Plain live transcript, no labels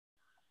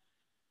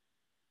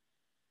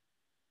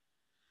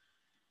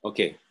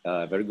Okay,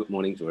 very good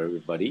morning to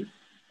everybody.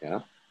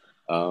 Yeah,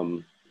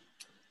 um,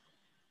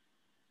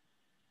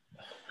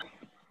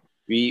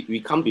 we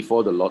come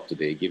before the Lord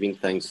today, giving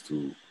thanks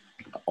to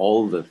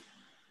all the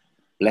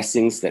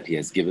blessings that He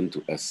has given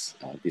to us,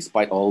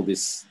 despite all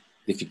this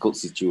difficult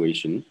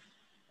situation.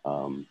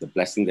 The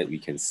blessing that we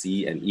can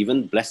see, and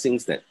even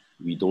blessings that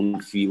we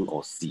don't feel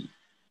or see.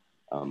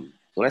 So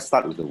let's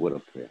start with a word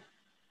of prayer.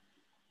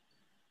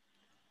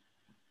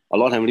 Our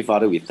Lord Heavenly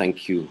Father, we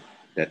thank you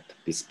that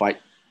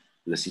despite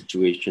the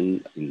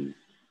situation in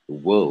the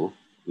world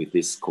with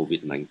this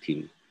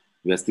COVID-19,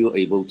 we are still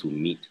able to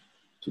meet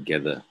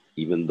together,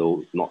 even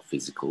though not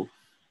physical,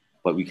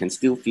 but we can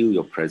still feel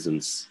your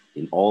presence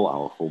in all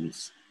our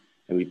homes.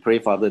 And we pray,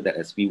 Father, that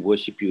as we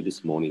worship you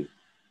this morning,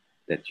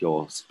 that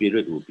your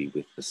spirit will be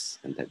with us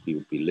and that we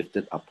will be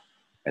lifted up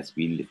as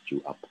we lift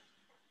you up.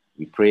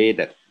 We pray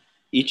that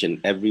each and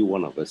every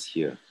one of us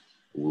here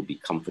will be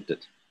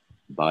comforted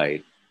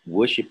by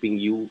worshiping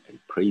you and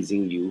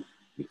praising you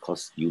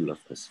because you love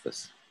us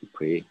first. We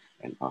pray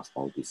and ask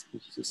all this in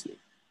Jesus' name.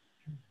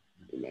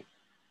 Amen.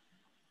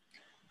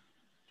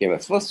 Okay, the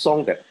first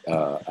song that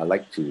I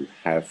like to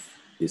have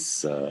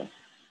is a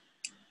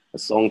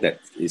song that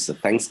is a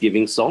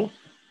Thanksgiving song.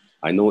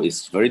 I know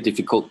it's very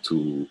difficult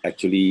to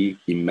actually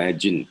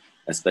imagine,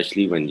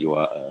 especially when you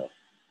are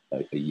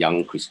a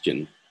young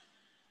Christian,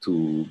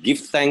 to give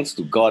thanks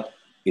to God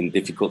in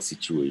difficult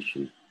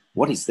situation.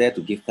 What is there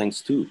to give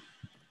thanks to?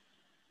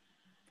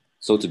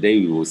 So today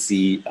we will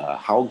see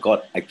how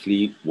God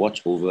actually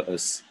watched over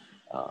us,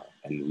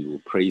 and we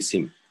will praise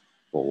Him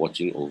for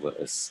watching over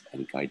us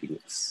and guiding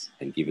us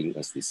and giving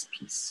us this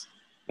peace.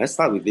 Let's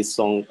start with this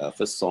song,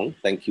 first song,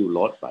 Thank You,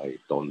 Lord, by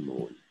Don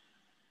Moen.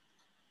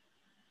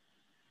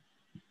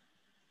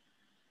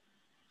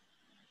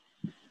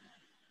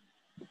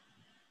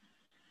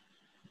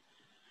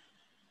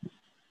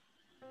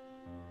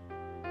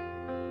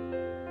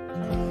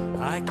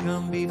 I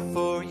come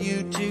before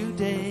you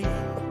today.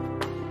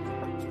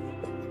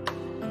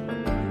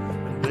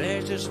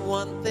 There's just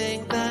one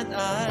thing that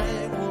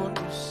I want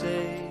to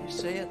say.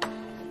 Say it.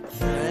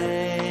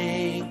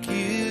 Thank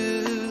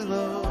you,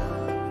 Lord.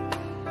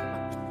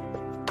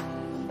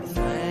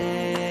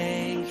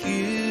 Thank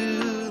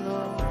you,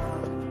 Lord,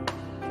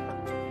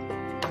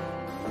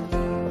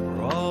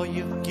 for all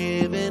you've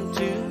given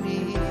to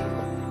me,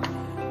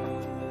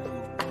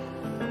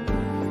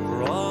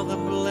 for all the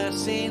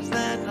blessings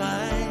that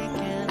I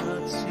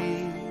cannot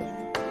see.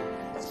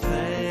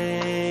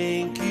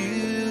 Thank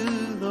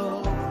you,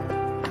 Lord.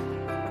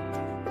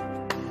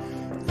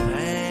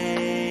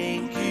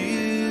 Thank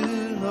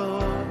you,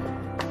 Lord.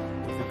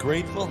 With a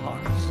grateful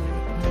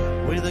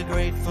heart, with a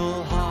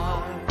grateful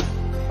heart,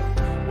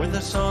 with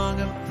a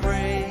song of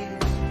praise,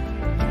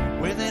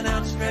 with an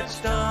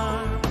outstretched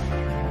arm,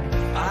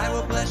 I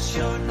will bless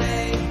your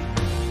name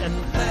and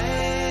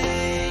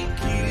thank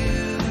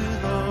you,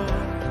 Lord.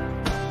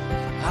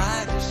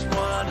 I just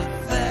want to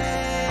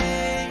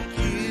thank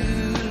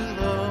you,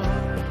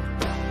 Lord.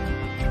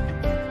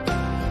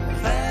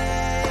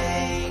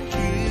 Thank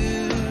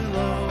you,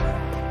 Lord.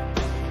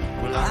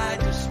 Well, I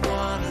just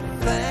want to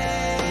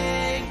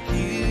thank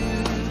you,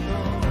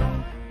 Lord.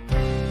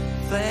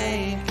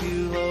 Thank you,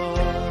 Lord.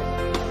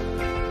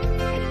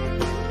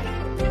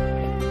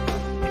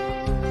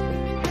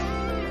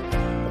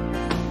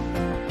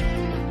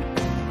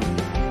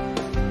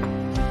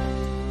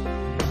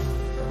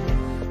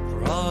 For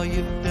all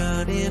you've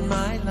done in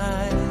my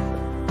life.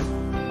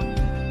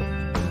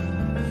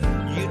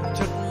 You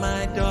took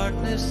my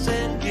darkness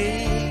and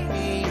gave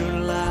me your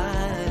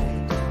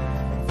light.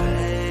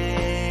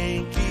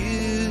 Thank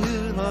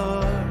you,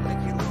 Lord.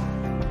 Thank you, Lord.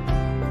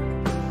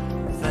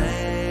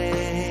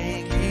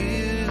 Thank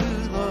you,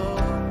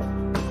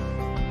 Lord.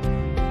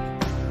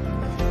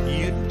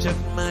 You took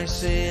my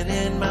sin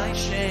and my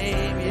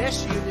shame.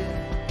 Yes, you did.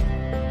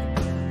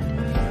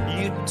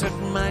 You took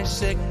my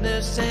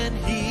sickness and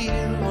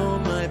healed all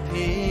my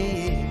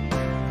pain.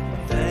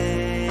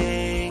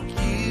 Thank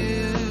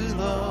you,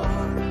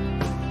 Lord.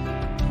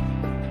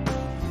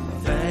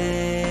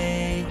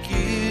 Thank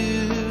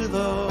you,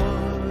 Lord.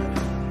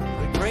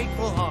 With a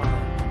grateful heart,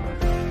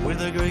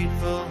 with a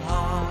grateful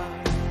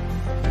heart,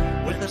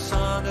 with a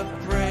song of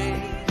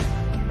praise,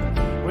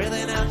 with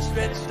an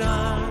outstretched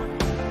arm,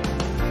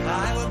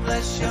 I will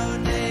bless your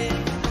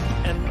name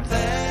and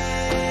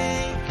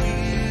thank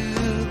you,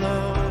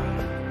 Lord.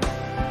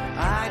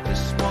 I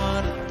just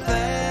want to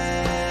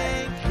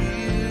thank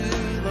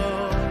you,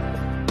 Lord.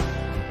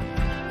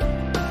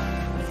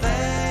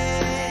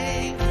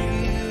 Thank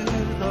you,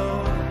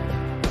 Lord.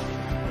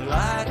 Well,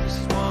 I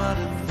just want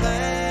to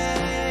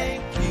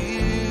thank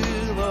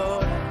you,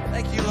 Lord.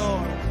 Thank you,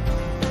 Lord.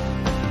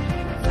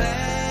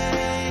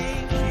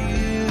 Thank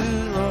you,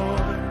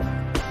 Lord.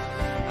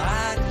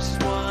 I just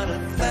want to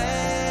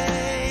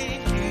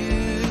thank you,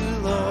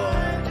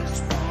 Lord.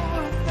 Just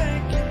want to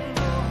thank you,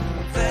 Lord.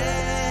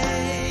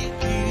 Thank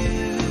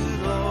you,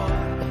 Lord.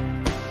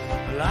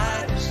 Well,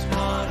 I just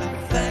want to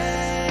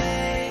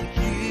thank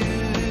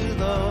you,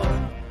 Lord.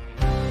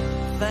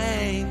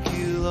 Thank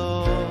you,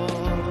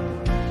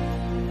 Lord.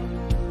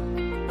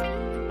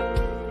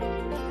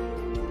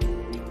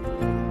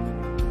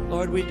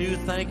 Lord, we do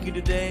thank you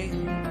today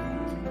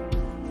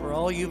for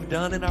all you've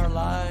done in our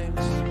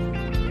lives.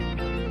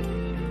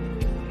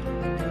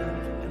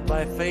 And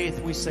by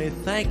faith, we say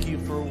thank you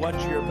for what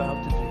you're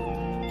about to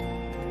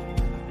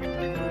do.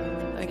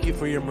 Thank you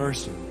for your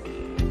mercy.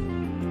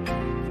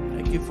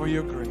 Thank you for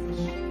your grace.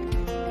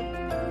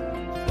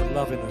 For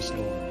loving us,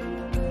 Lord.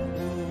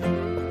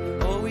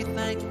 Oh, we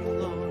thank you,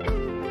 Lord.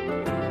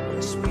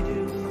 Yes, we do.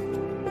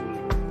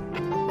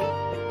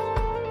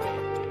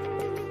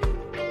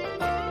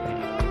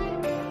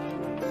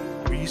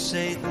 We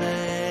say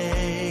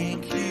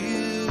thank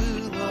you,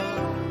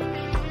 Lord.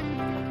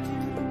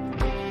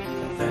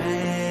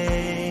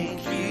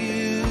 Thank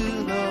you,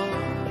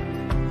 Lord.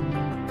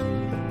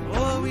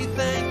 Oh, we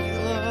thank you,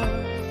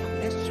 Lord.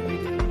 Yes, we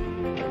do.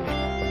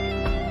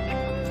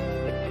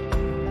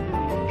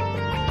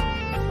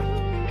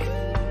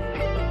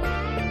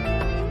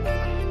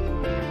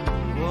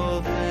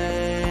 Oh,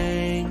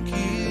 thank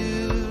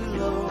you,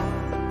 Lord.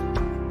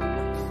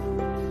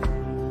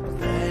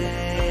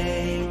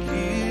 Thank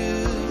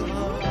you,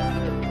 Lord.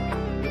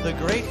 With a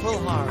grateful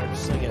heart,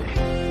 sing it.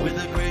 With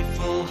a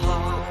grateful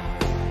heart,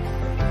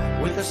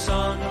 with a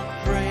song of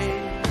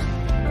praise,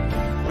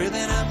 with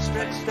an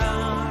outstretched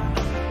arm,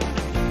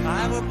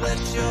 I will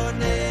bless your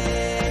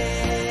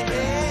name.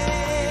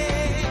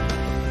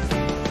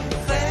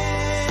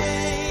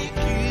 Thank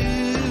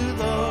you,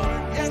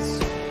 Lord.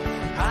 Yes,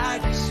 I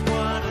just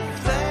want to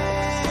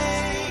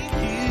thank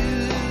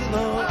you,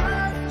 Lord.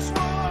 I just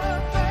want to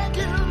thank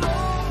you,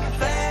 Lord.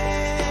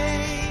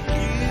 Thank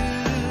you,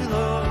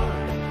 Lord.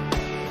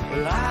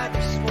 Well, I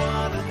just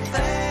want to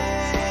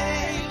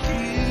thank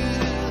you,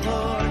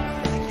 Lord.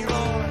 Thank you,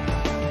 Lord.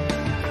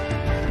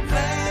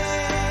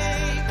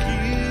 Thank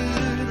you,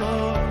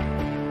 Lord.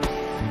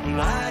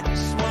 Well, I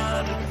just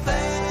want to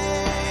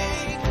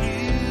thank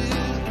you.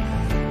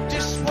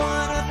 Just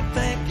want to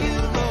thank you,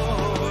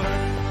 Lord.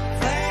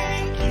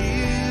 Thank you,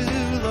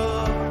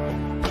 Lord.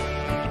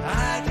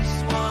 I just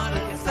want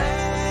to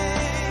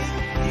thank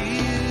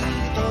you,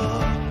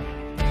 Lord.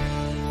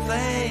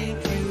 Thank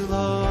you,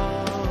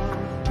 Lord.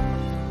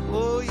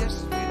 Oh, yes,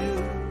 we do.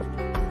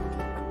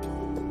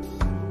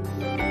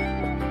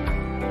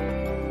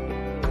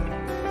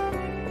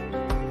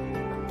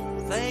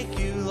 Thank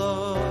you,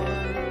 Lord.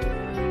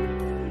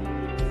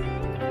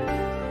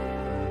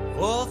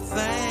 Oh,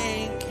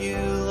 thank you,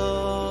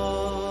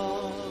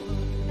 Lord.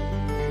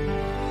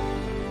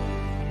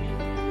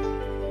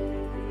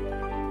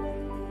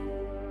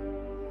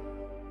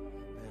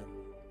 Amen.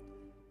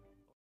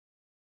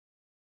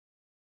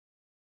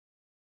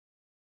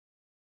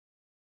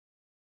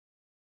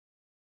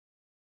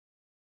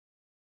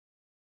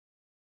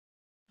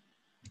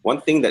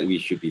 One thing that we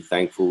should be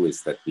thankful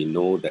is that we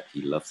know that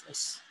he loves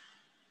us.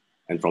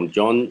 And from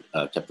John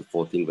chapter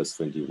 14, verse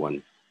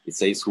 21, it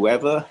says,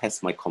 whoever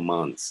has my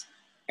commands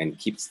and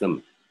keeps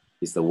them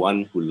is the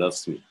one who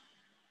loves me.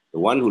 The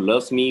one who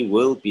loves me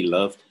will be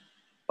loved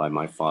by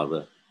my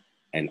Father,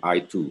 and I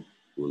too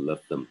will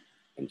love them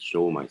and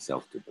show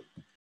myself to them.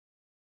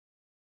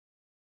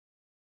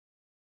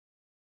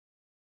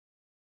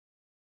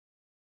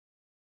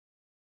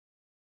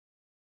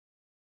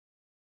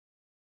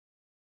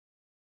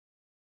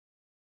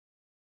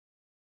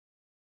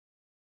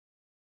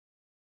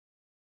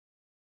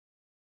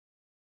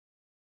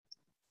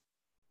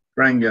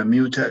 Frank, you're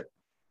muted.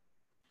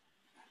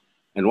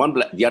 And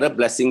the other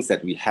blessings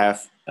that we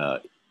have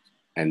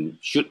and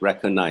should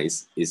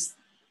recognize is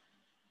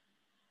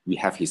we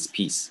have his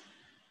peace.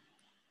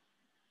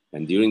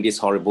 And during these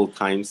horrible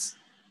times,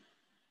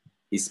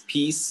 his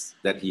peace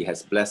that he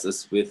has blessed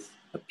us with,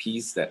 a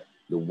peace that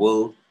the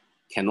world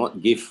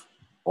cannot give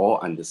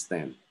or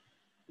understand.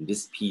 And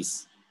this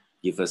peace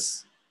gives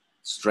us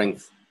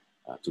strength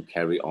to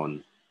carry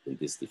on in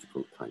these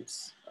difficult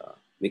times.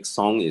 Next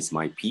song is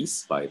My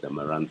Peace by the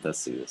Maranta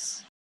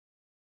Singers.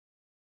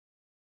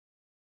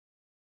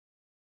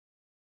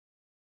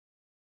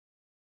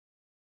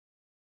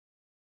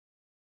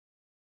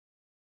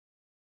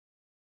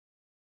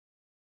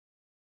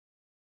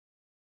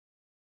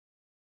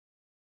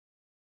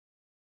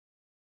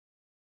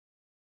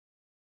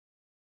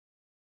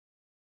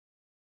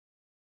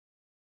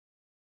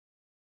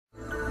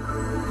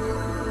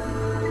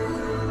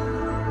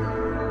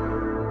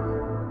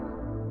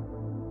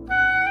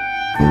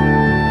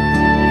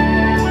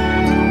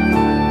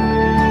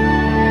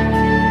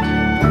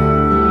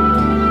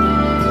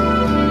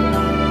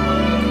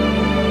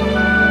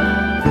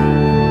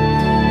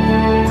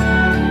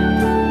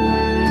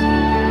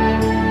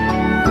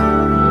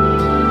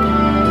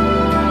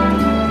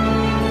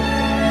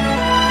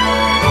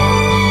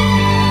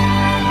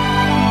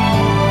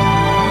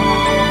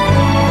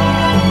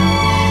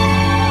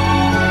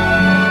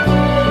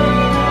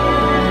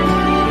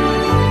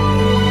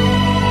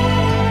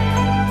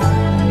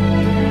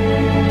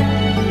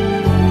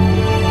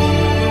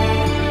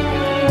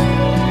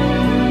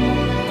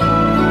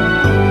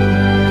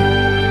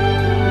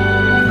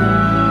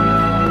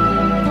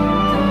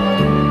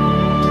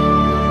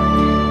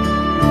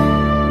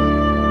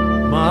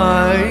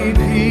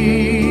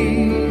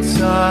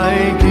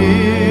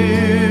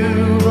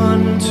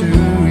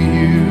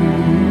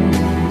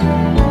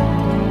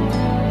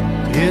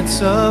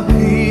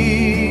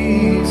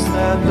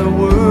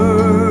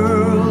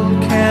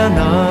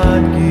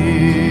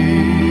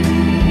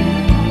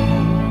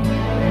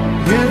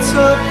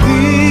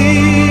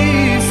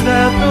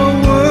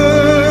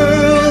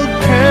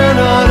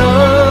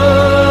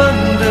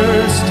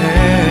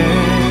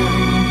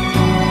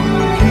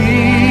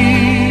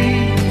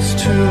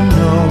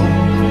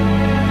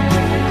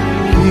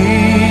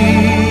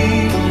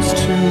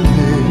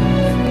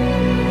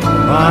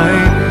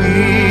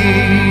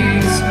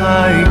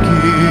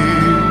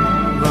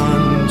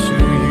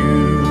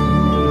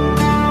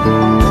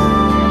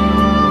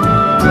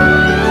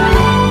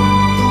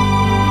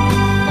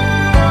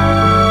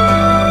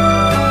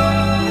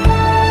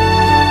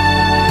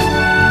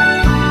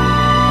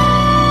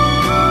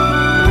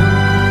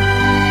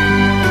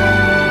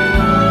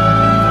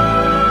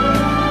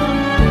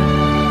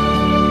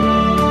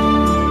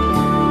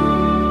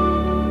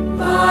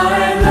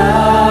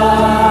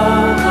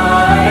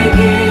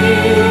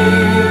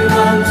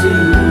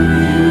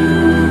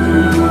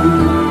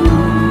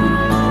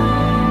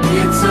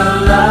 It's a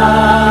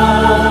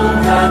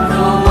love that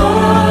the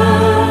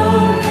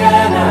world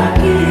cannot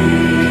give.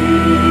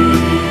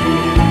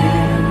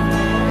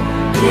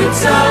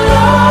 It's a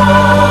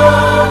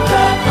love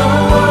that the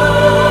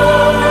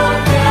world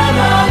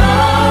cannot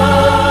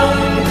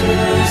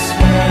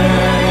understand.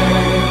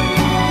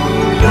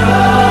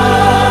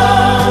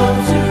 Love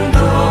to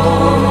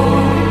know,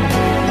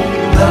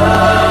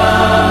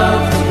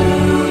 love to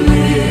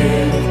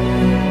live.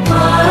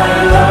 My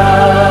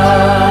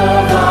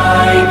love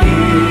I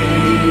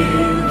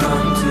give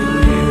unto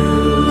you.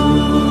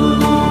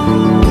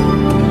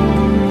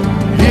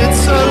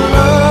 It's a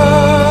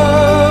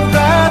love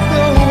that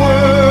the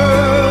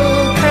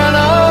world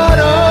cannot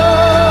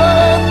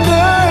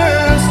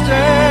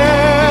understand.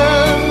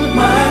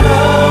 My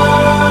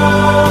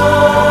love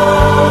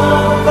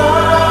I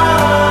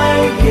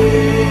give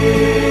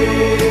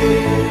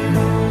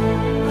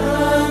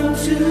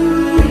unto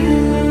you.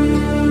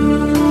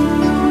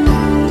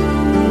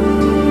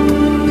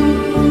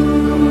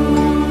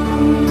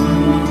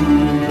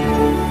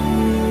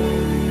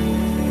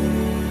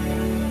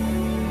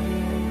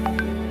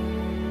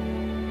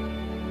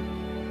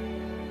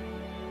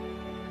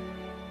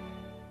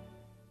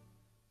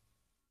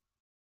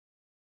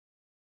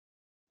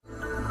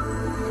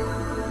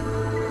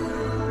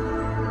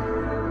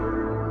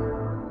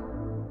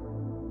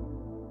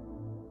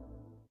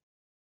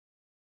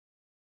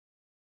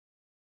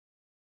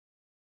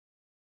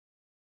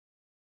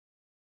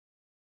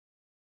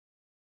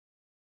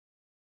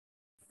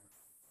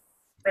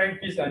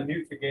 Frank, please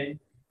unmute again.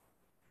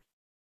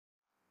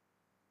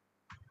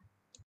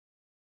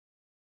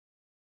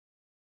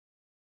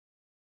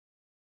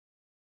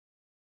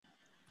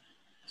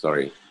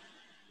 Sorry.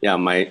 Yeah,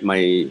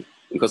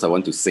 because I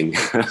want to sing.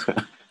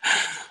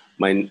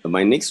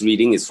 my next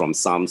reading is from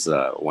Psalms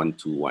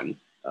 121,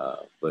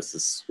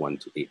 verses 1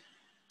 to 8.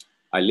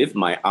 I lift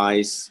my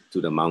eyes to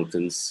the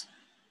mountains.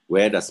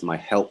 Where does my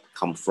help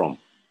come from?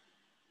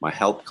 My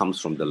help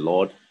comes from the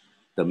Lord,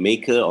 the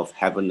maker of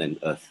heaven and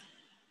earth.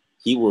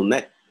 He will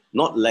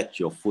not let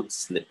your foot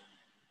slip.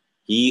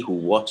 He who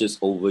watches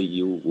over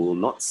you will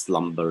not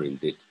slumber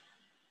indeed.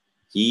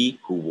 He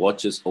who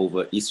watches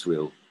over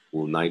Israel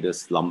will neither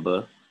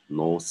slumber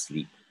nor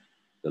sleep.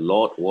 The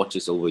Lord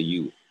watches over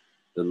you.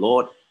 The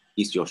Lord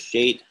is your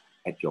shade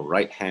at your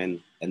right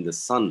hand, and the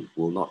sun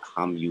will not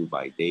harm you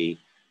by day,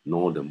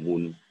 nor the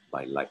moon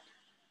by night.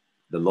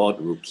 The Lord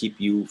will keep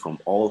you from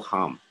all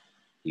harm.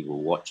 He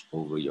will watch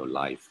over your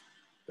life.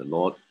 The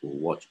Lord will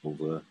watch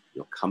over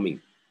your coming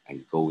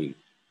and going,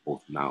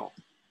 both now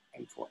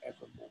and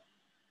forevermore.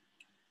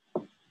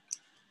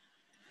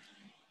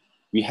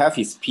 We have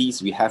his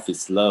peace, we have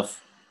his love,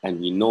 and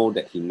we know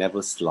that he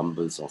never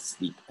slumbers or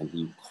sleeps, and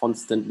he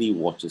constantly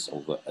watches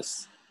over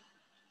us.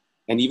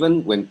 And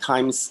even when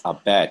times are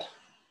bad,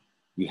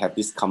 we have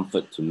this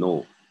comfort to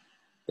know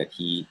that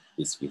he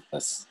is with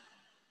us.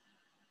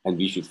 And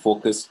we should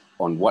focus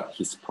on what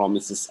his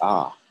promises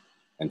are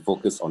and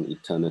focus on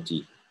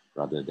eternity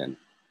rather than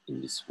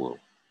in this world.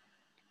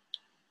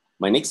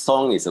 My next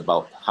song is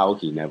about how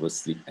he never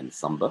sleeps and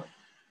slumber.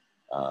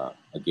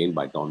 Again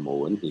by Don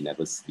Moen, He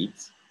Never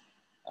Sleeps.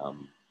 So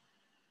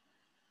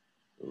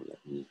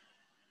let me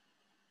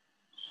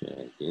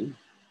share again.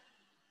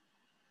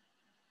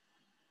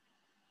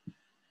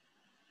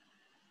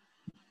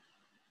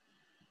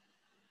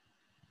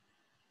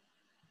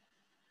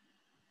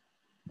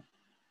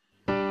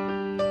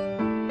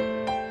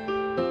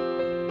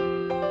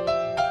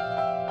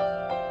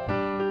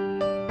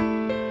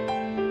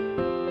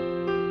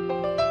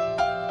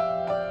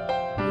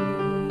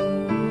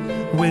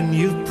 When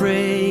you've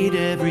prayed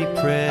every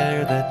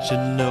prayer that you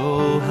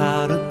know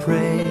how to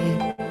pray,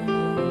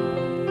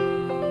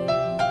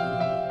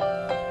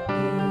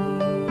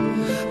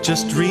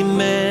 just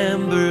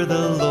remember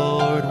the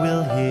Lord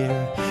will hear,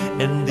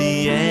 and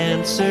the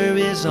answer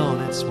is on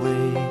its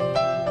way.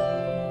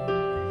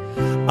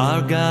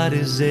 Our God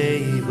is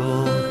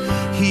able,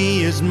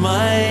 he is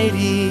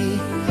mighty,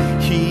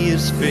 he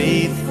is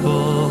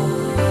faithful,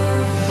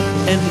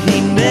 and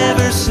he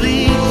never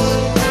sleeps,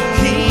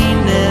 he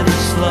never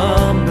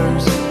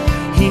slumbers,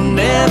 he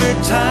never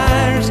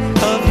tires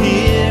of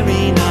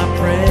hearing our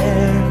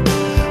prayer.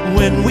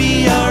 When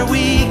we are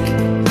weak,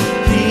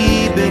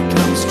 he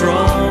becomes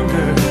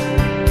stronger.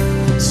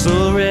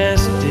 So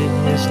rest in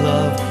his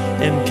love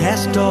and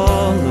cast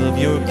all of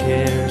your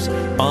cares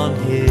on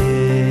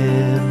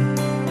him.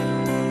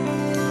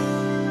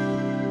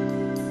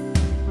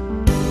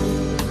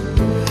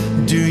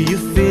 Do you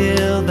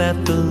feel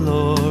that the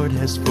Lord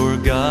has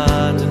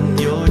forgotten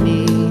your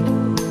need?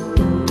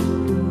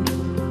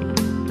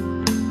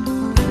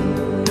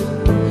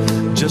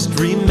 Just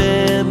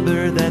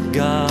remember that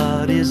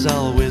God is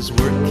always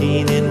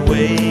working in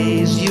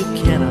ways you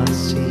cannot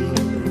see.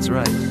 That's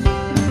right.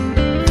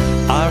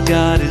 Our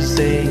God is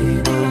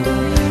able,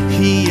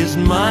 he is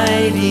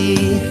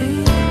mighty,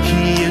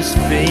 he is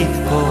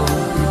faithful,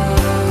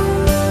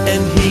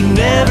 and he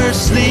never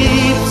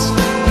sleeps,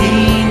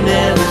 he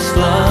never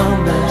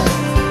slumbers,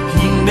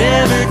 he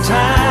never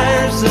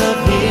tires of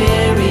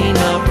hearing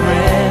our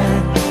prayer.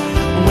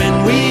 When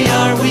we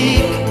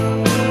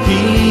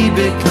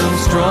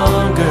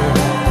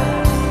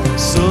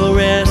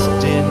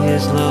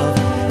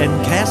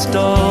cast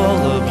all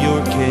of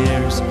your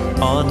cares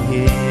on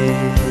Him.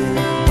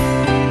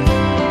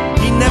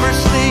 He never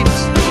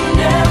sleeps.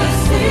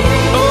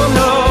 Oh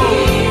no.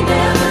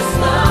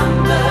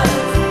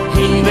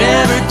 He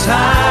never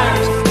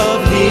tires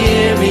of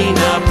hearing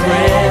our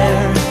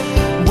prayer.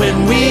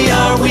 When we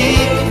are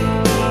weak,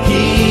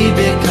 He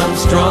becomes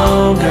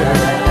stronger.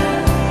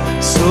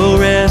 So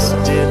rest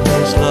in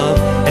His love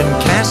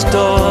and cast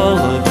all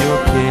of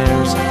your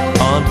cares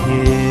on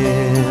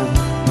Him.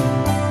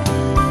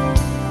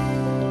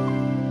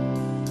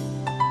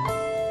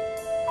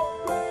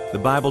 The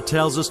Bible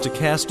tells us to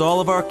cast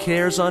all of our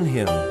cares on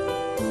Him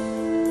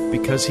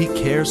because He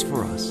cares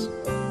for us.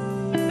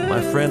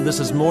 My friend, this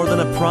is more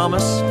than a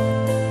promise,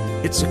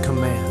 it's a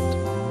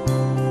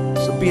command.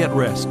 So be at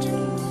rest,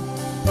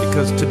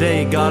 because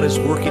today God is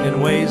working in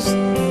ways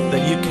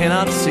that you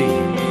cannot see.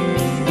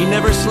 He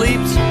never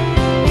sleeps,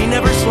 He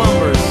never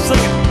slumbers. Sing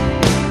it.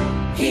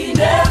 He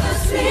never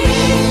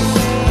sleeps,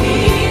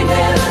 He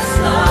never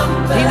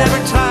slumbers, He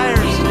never tires,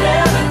 He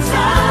never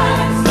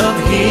tires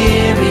of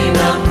hearing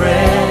our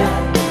prayer.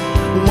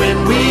 When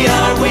we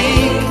are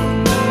weak,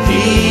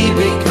 He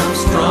becomes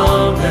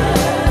stronger.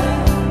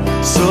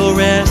 So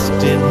rest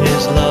in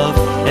His love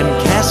and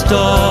cast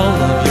all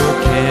of your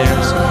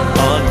cares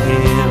on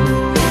Him.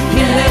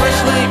 He never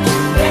sleeps,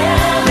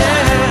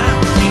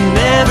 yeah. He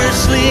never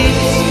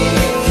sleeps,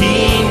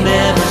 He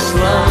never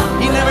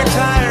slumbers, He never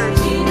tires,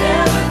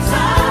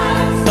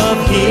 of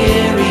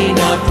hearing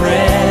our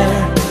prayer.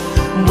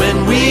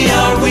 When we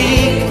are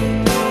weak,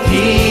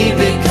 He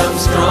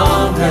becomes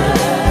stronger.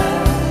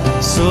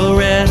 So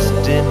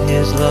rest in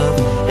His love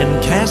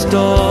and cast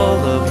all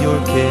of your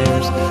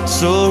cares.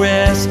 So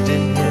rest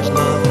in His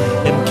love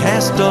and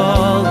cast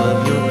all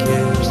of your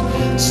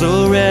cares.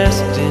 So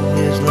rest in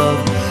His love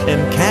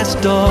and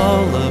cast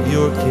all of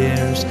your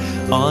cares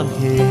on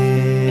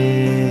Him.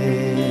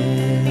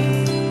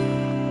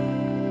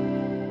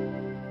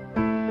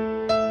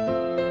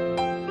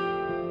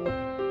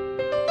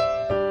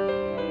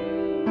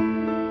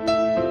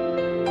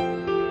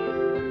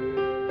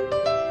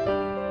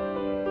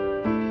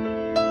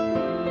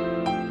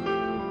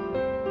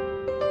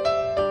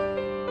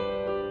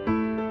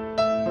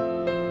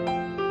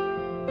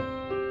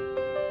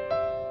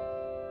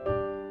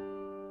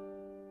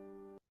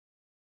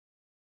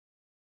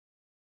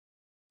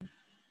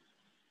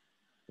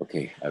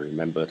 Okay, I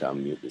remember to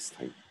unmute this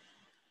time.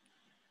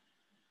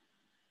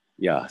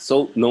 Yeah,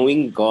 so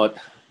knowing God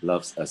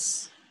loves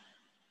us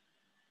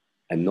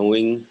and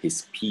knowing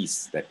His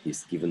peace that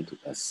He's given to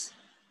us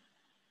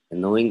and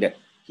knowing that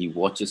He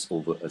watches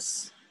over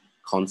us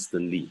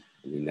constantly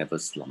and He never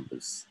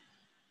slumbers,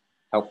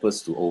 help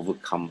us to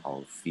overcome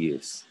our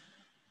fears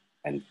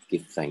and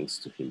give thanks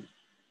to Him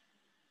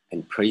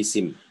and praise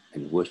Him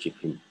and worship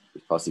Him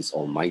because He's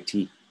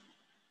almighty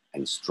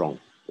and strong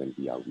when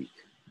we are weak.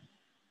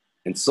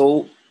 And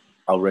so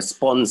our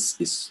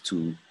response is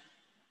to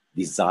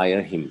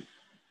desire Him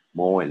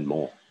more and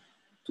more,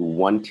 to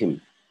want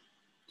Him,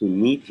 to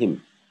need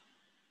Him,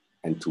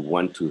 and to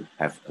want to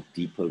have a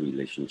deeper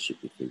relationship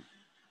with Him.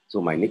 So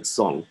my next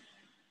song,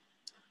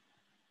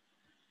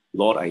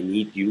 Lord, I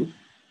Need You,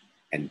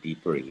 and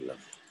Deeper in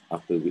Love,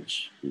 after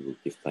which we will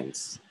give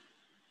thanks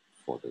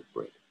for the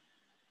bread.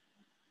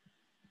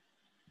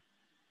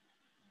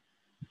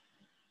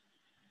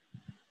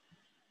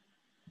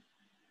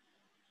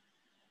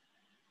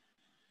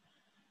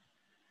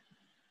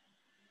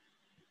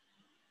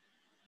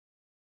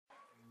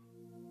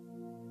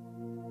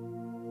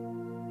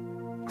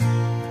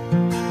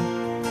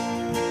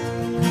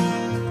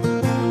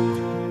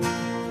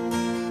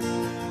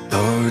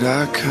 Lord,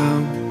 I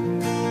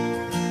come,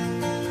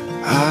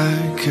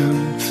 I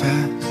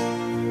confess,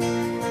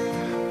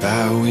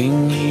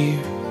 bowing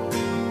here,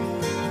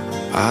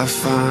 I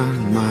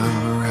find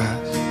my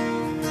rest.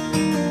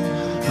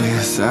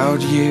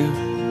 Without You,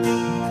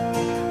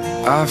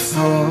 I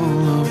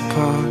fall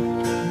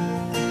apart.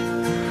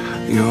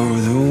 You're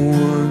the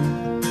one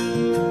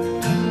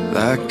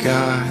that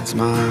guides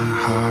my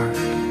heart.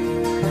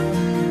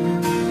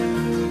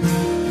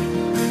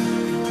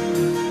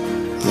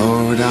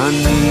 Lord, I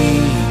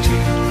need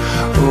You,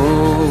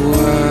 oh, I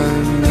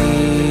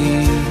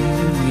need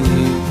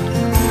You.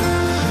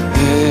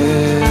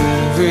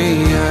 Every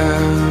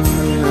hour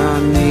I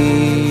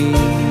need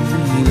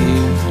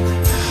You.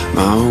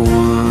 My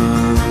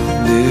one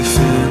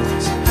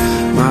defense,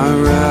 my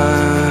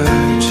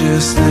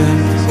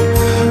righteousness.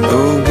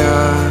 Oh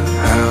God,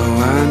 how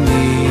I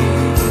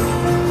need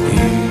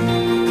You.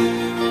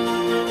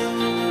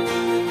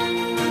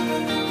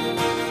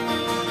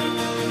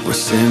 Where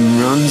sin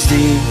runs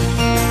deep,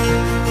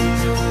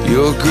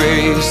 Your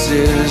grace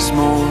is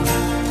more.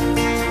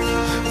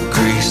 Where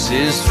grace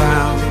is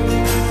found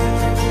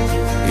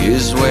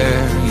is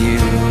where You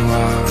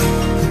are.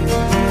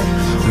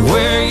 And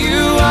where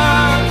You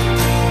are,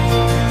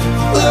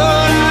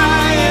 Lord,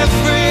 I am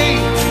free.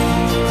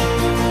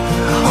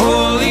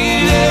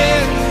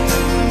 Holiness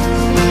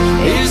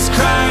is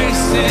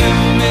Christ in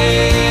me.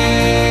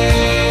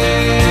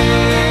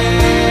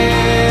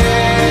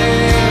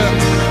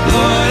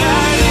 Lord, I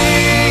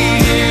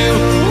need You.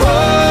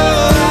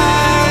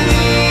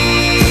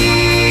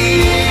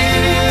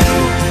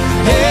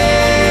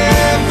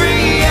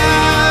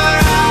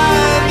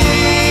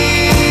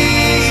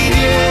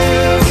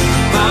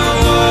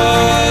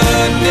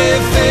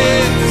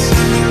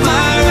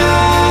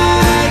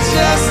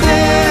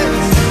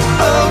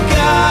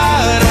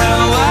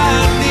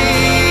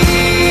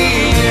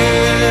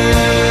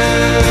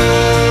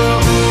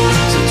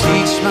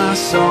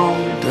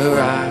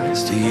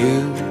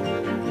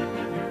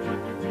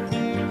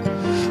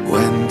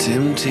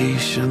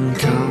 temptation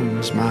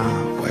comes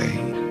my way.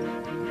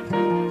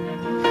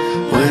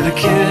 When I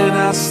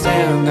cannot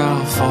stand,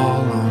 I'll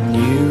fall on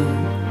you.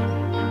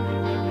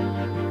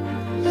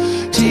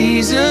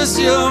 Jesus,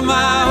 you're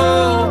my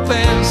hope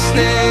and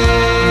stay.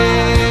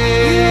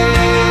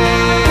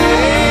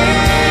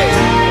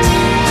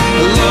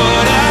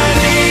 Lord, I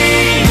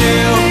need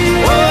you.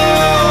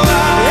 Oh, I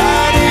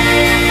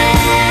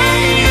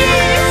need you.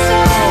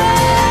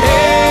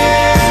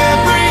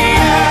 Every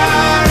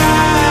hour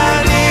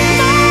I need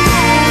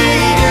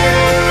you.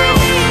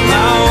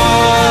 My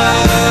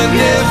one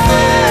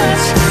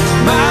defense,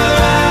 my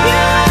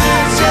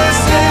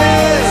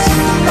righteousness.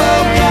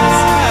 Oh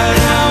God,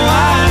 how I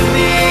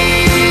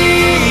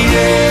need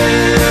you.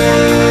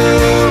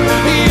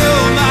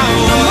 You're my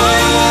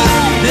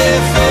one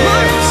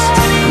defense,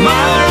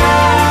 my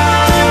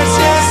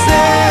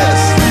righteousness.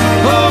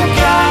 Oh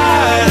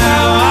God,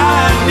 how I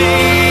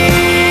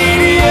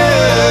need you.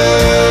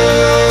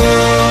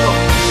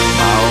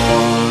 My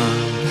one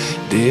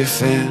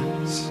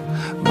defense,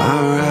 my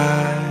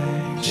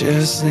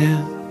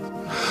righteousness.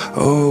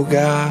 Oh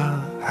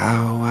God,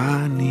 how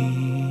I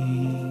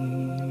need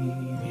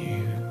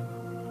you.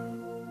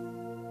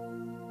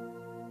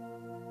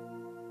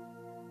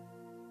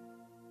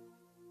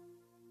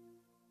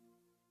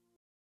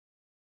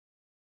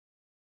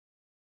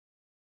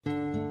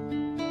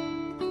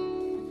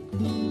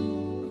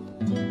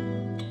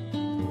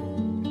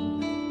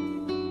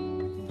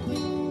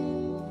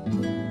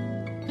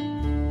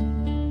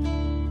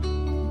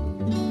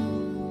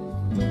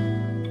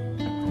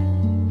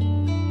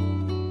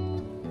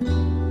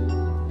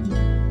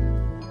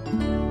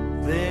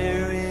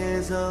 There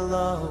is a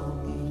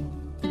longing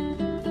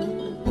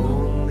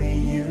only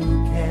you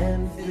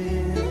can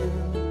fill,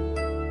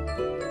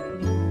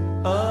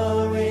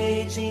 a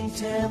raging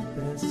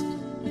tempest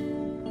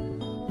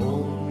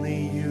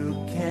only you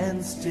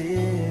can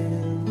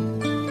still.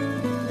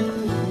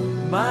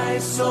 My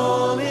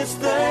soul is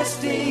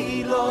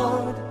thirsty,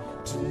 Lord,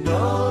 to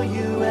know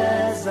you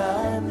as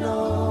I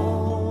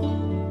know.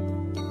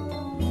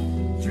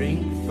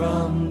 Drink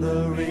from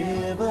the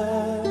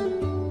river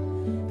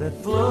that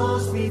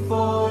flows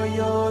before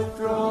your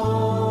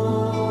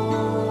throne.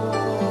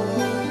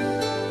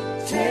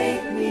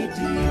 Take me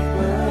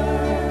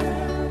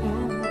deeper,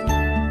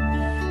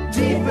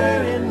 deeper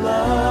in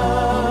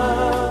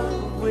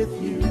love with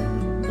you.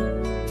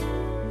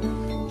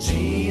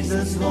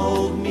 Jesus,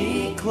 hold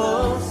me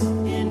close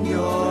in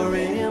your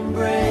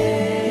embrace.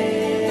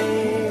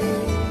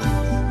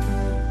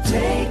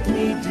 Take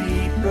me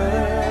deeper,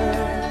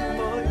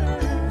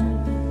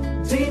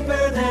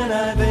 deeper than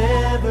I've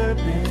ever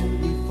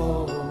been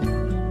before.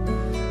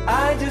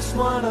 I just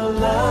want to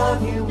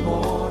love you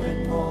more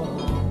and more.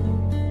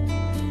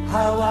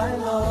 How I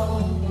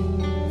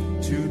long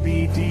to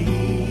be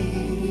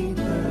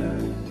deeper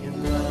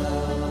in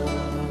love.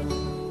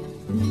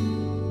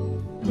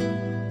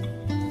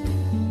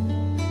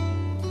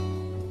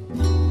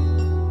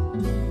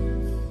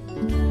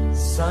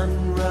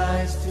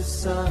 Sunrise to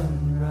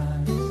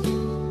sunrise,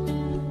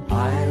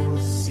 I will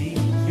seek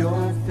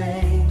your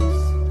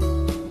face.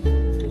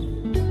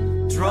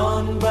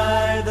 Drawn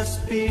by the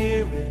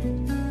Spirit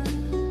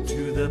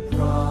to the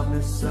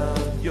promise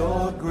of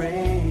your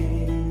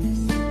grace.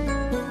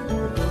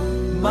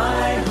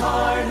 My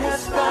heart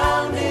has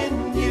found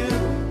in you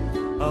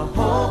a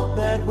hope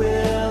that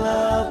will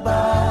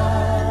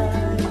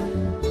abide.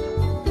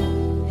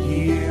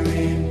 Here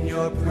in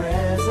your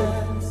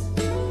presence,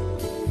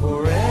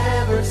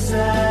 forever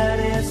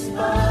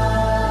satisfied.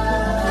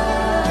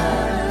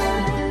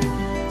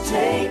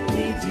 Take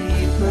me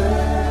deeper,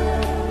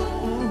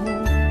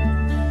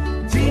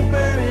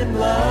 deeper in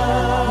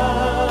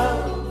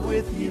love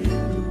with you.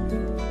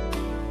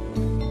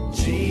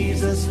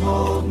 Jesus,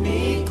 hold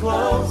me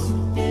close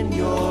in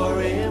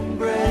your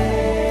embrace.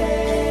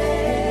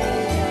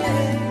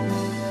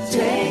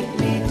 Take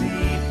me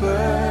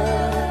deeper,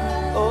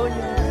 oh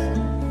yes,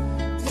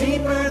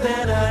 deeper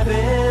than I've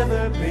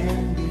ever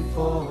been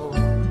before.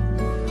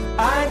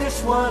 I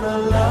just want to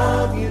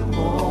love you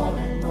more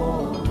and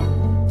more.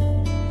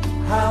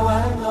 How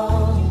I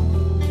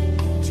long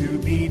to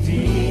be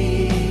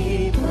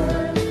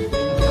deeper in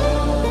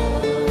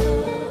love.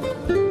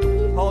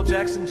 Paul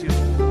Jackson Jr.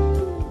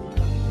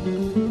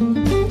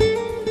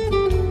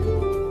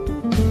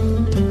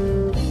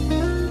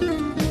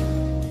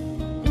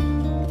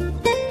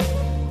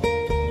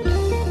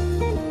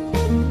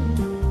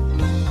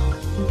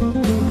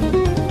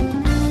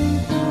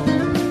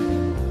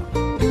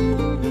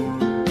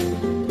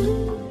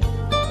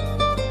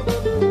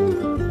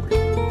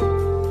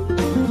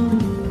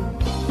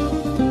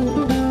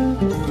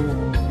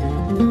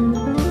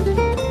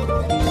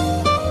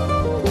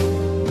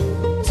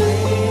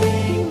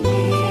 Take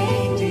me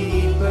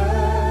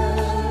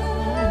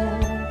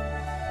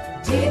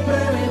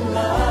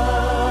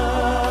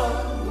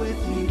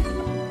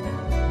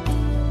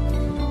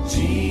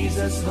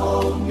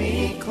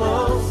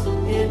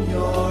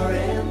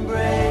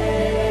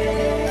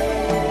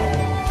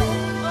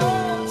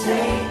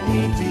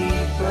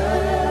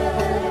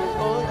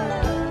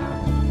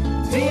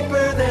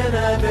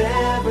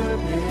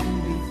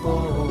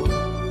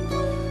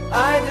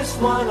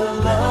want to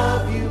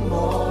love you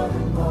more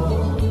and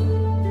more.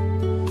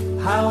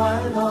 How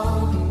I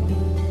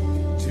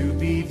long to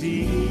be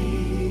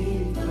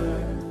deeper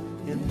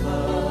in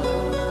love.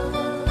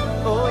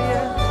 Oh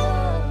yeah.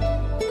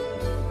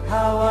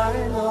 How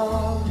I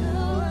long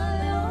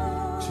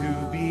to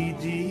be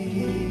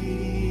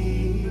deeper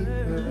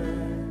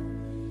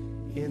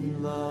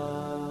in love.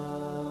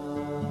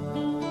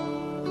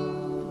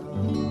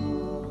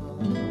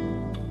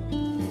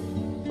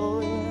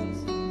 Oh yes,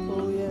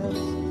 oh yes,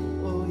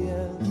 oh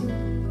yes,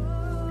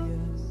 oh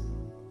yes.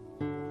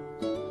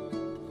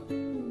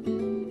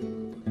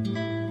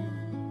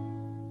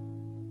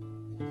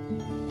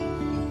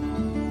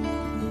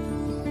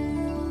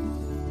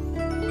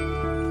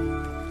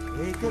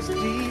 Take us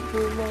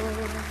deeper,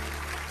 Lord.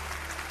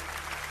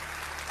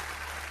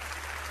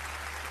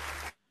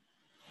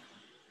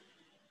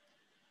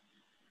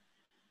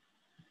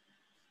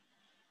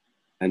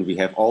 And we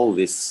have all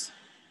this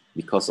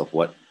because of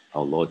what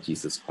our Lord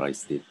Jesus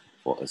Christ did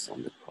for us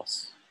on the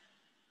cross.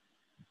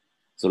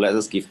 So let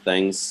us give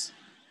thanks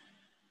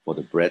for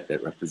the bread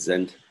that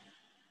represents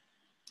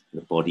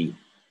the body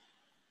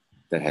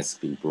that has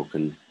been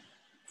broken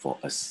for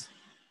us,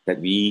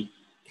 that we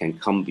can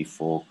come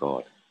before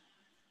God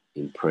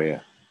in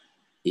prayer,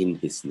 in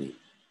His name,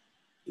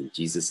 in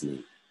Jesus'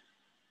 name.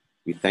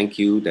 We thank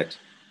you that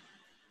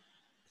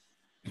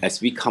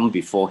as we come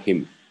before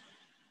Him,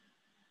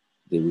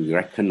 that we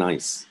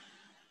recognize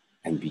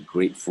and be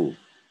grateful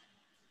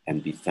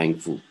and be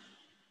thankful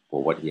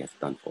for what He has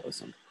done for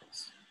us on the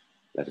cross.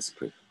 Let us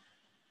pray.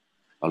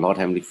 Our Lord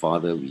Heavenly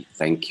Father, we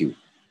thank you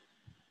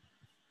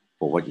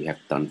for what you have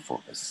done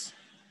for us.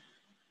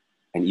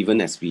 And even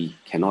as we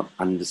cannot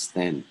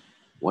understand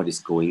what is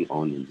going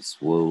on in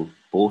this world,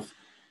 both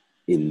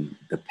in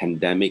the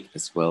pandemic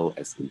as well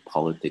as in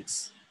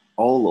politics,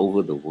 all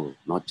over the world,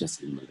 not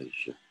just in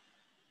Malaysia.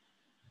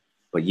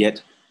 But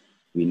yet,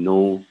 we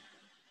know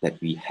that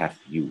we have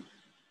you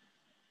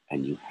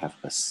and you have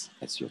us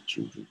as your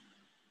children,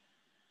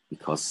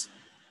 because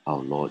our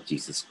Lord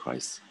Jesus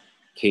Christ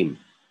came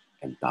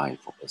and died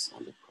for us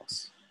on the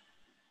cross.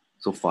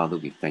 So Father,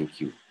 we thank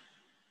you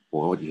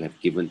for what you have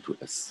given to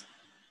us,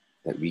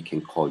 that we can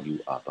call you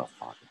Abba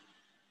Father.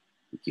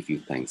 We give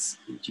you thanks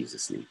in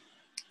Jesus' name.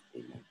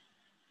 Amen.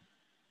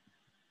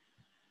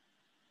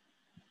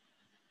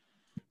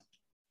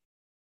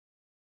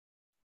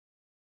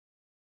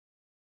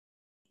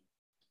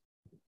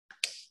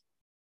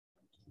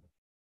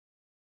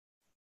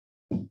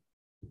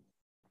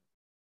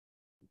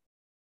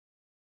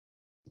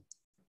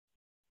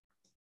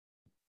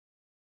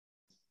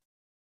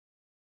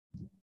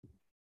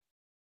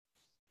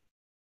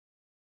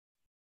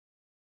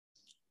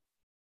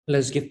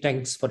 Let's give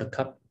thanks for the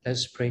cup.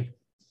 Let's pray.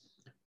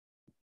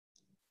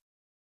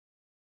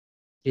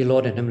 Dear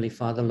Lord and Heavenly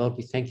Father, Lord,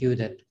 we thank you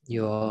that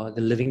you are the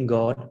living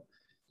God,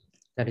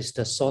 that is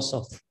the source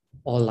of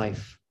all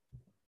life.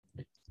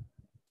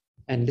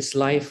 And this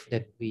life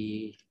that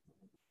we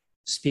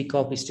speak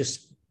of is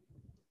just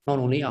not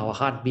only our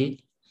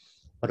heartbeat,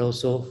 but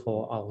also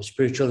for our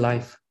spiritual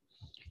life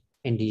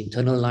and the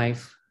eternal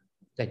life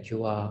that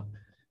you are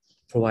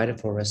provided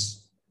for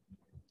us.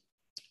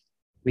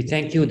 We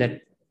thank you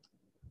that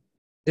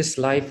this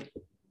life,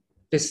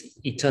 this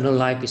eternal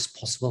life is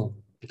possible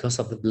because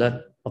of the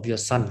blood of your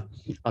Son,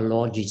 our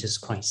Lord Jesus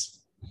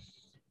Christ.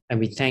 And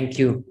we thank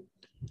you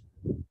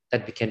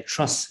that we can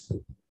trust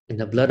in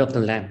the blood of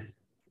the Lamb.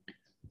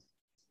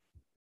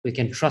 We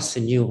can trust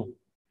in you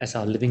as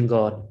our living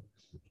God,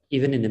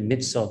 even in the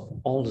midst of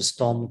all the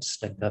storms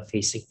that we are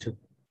facing too.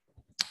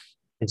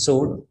 And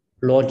so,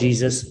 Lord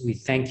Jesus, we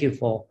thank you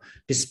for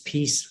this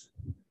peace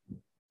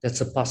that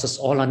surpasses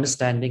all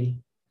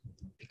understanding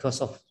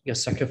because of your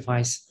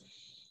sacrifice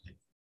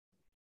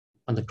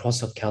on the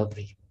cross of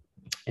Calvary.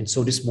 And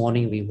so this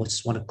morning, we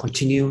just want to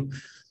continue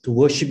to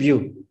worship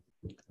you,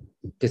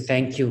 to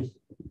thank you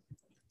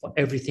for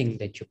everything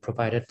that you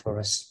provided for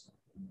us.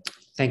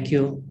 Thank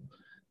you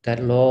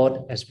that,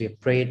 Lord, as we have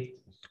prayed,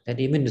 that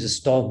even in the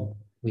storm,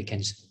 we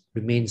can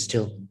remain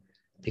still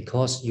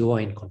because you are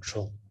in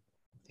control.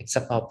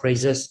 Accept our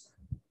praises,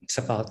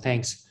 accept our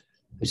thanks,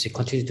 as we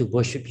continue to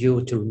worship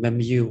you, to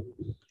remember you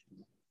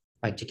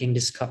by taking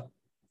this cup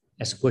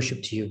as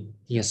worship to you.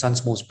 In your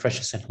Son's most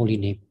precious and holy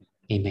name,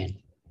 amen.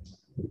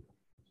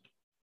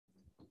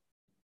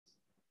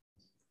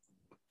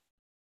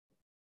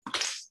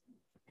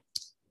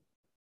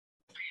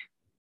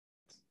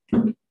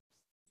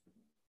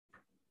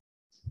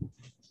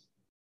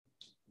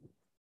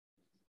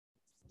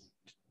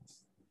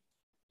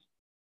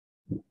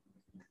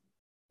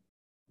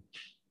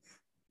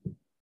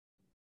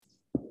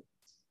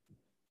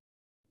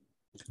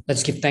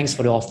 Let's give thanks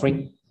for the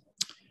offering.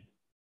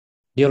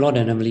 Dear Lord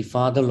and Heavenly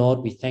Father, Lord,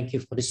 we thank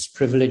you for this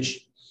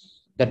privilege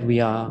that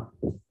we are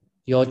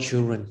your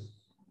children.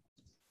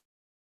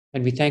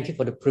 And we thank you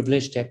for the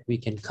privilege that we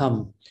can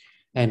come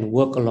and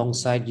work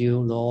alongside you,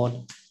 Lord,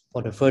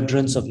 for the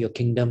furtherance of your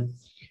kingdom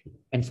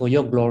and for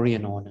your glory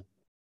and honor.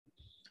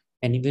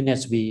 And even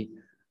as we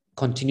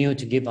continue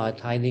to give our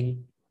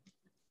tithing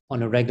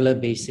on a regular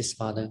basis,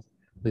 Father,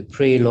 We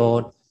pray,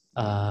 Lord,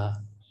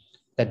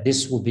 that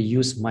this will be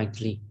used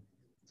mightily,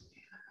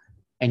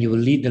 and you will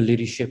lead the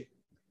leadership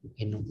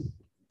in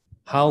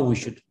how we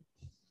should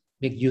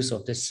make use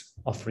of this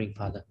offering,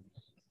 Father.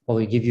 For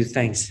we give you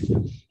thanks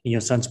in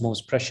your Son's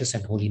most precious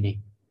and holy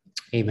name.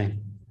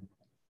 Amen.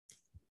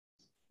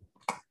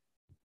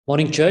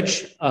 Morning,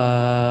 church.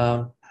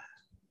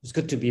 It's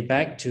good to be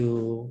back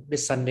to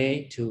this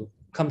Sunday, to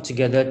come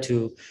together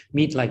to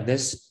meet like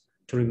this,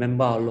 to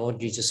remember our Lord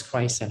Jesus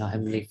Christ and our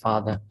Heavenly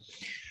Father.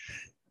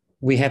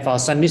 We have our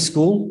Sunday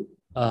school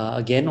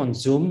again on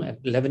Zoom at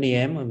 11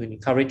 a.m. and we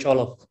encourage all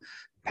of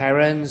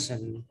parents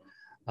and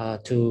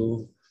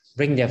to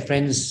bring their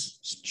friends,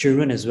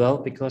 children as well,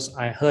 because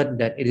I heard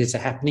that it is a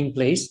happening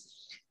place.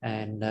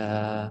 And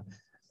not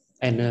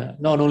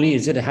only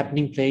is it a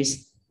happening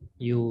place,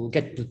 you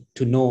get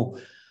to know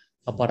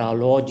about our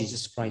Lord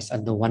Jesus Christ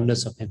and the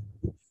wonders of Him.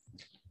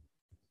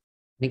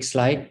 Next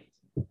slide.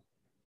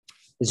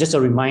 It's just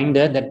a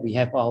reminder that we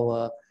have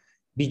our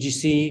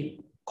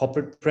BGC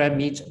corporate prayer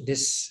meet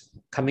this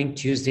coming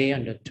Tuesday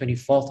on the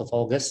 24th of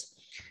August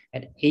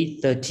at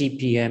 8:30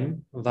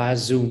 p.m. via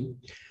Zoom.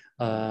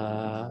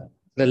 The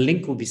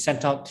link will be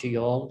sent out to you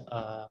all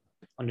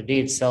on the day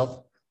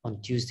itself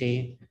on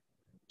Tuesday.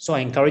 So I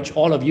encourage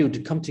all of you to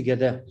come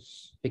together,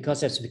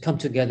 because as we come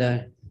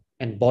together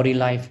and body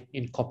life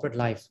in corporate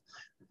life,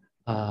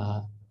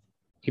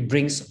 it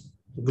brings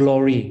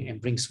glory and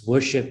brings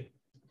worship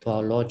to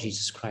our Lord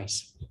Jesus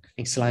Christ.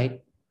 Next slide.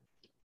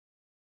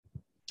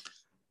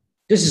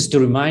 This is to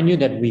remind you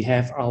that we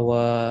have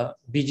our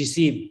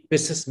BGC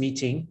business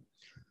meeting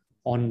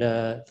on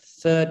the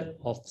 3rd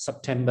of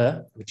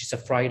September, which is a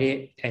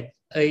Friday at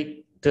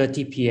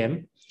 8:30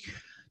 p.m.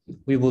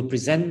 We will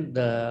present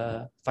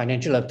the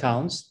financial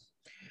accounts.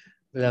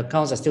 The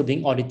accounts are still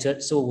being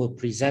audited, so we'll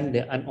present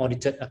the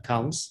unaudited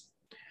accounts.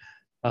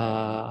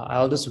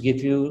 I'll just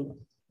give you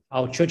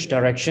our church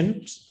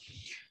directions.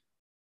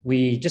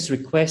 We just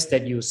request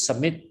that you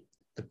submit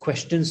the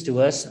questions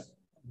to us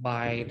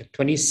by the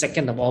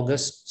 22nd of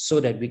August so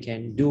that we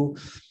can do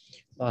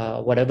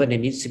whatever that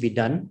needs to be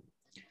done.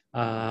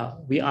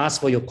 We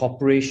ask for your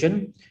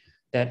cooperation,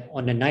 that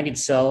on the night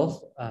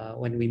itself,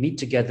 when we meet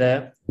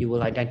together, you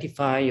will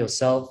identify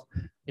yourself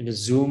in the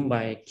Zoom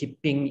by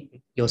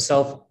keeping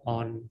yourself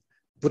on,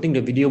 putting the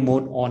video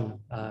mode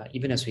on,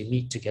 even as we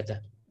meet together.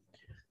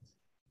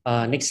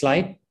 Next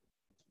slide.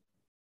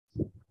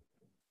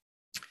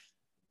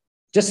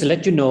 Just to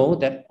let you know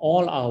that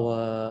all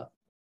our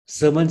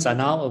sermons are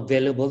now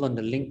available on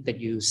the link that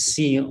you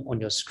see on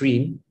your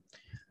screen.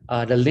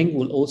 The link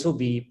will also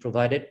be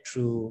provided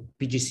through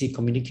BGC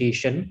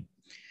Communication.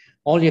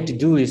 All you have to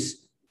do is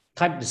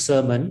type the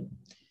sermon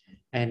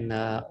and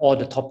or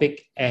the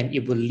topic, and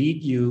it will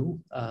lead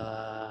you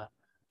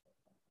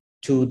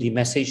to the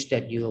message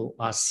that you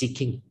are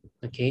seeking,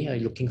 okay, are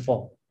looking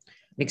for.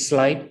 Next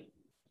slide.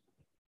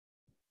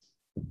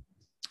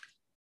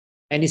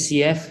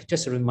 NECF,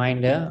 just a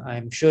reminder,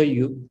 I'm sure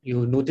you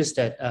noticed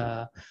that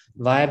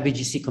via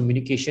BGC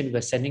Communication,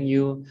 we're sending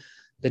you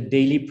the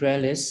daily prayer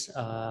list,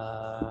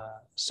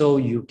 so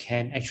you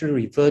can actually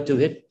refer to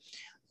it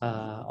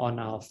on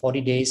our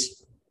 40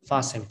 days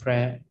fast and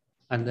prayer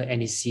under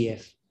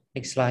NECF.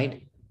 Next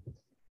slide.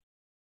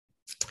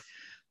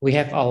 We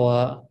have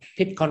our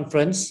PIT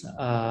conference,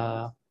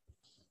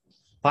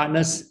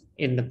 partners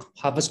in the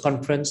Harvest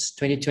Conference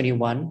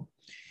 2021.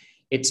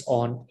 It's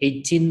on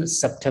 18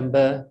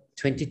 September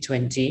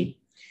 2020.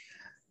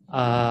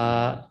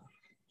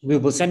 We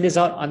will send this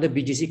out under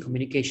BGC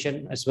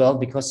Communication as well,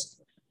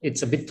 because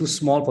it's a bit too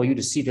small for you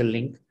to see the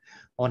link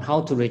on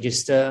how to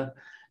register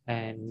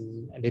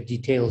and the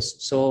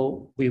details.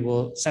 So we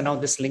will send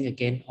out this link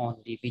again on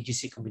the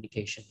BGC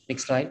Communication.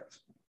 Next slide.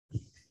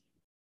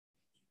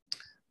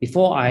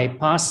 Before I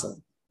pass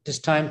this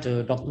time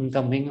to Dr.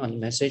 Ng on the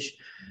message,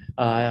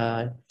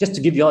 just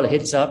to give you all a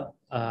heads up,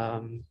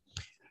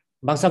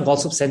 Bangsar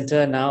Gossip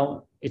Center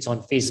now, it's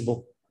on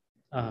Facebook.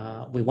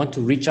 We want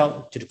to reach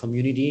out to the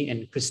community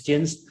and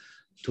Christians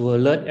to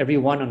alert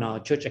everyone on our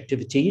church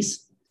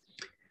activities.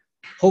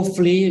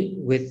 Hopefully,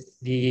 with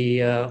the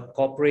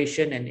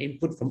cooperation and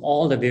input from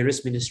all the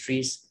various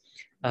ministries,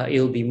 it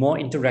will be more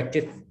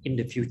interactive in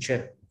the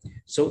future.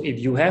 So if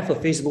you have a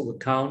Facebook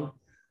account,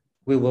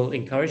 we will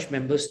encourage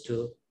members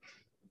to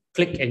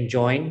click and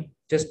join.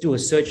 Just do a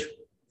search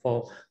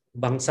for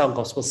Bangsar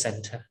Gospel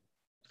Center.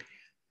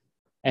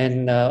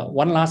 And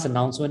one last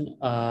announcement.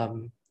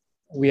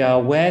 We are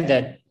aware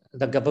that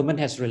the government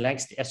has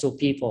relaxed the SOP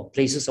for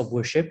places of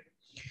worship,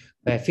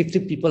 where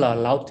 50 people are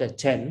allowed to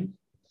attend.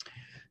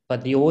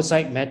 But the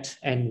oversight met,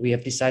 and we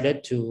have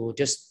decided to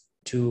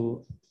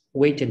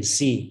wait and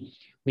see.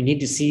 We need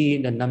to see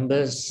the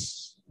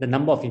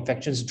number of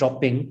infections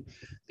dropping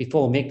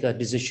before we make a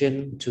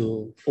decision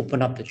to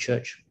open up the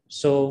church.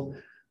 So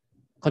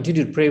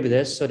continue to pray with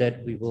us so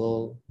that we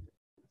will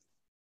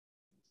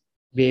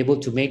be able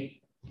to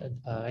make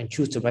and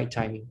choose the right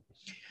timing.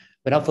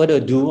 Without further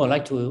ado, I'd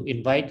like to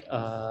invite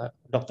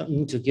Dr.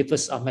 Ng to give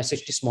us our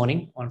message this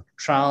morning on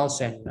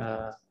trials and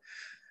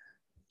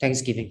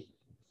Thanksgiving.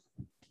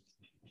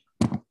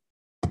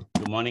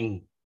 Good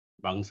morning,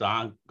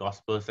 Bangsar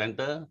Gospel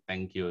Center.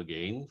 Thank you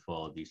again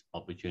for this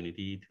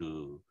opportunity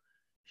to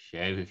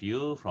share with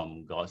you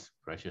from God's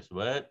precious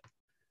word.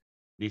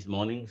 This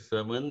morning's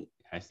sermon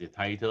has the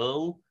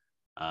title,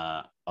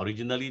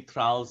 originally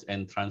Trials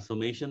and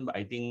Transformation, but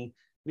I think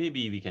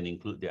maybe we can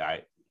include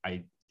the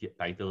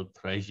title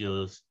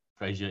Treasure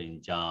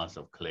in Jars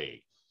of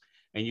Clay.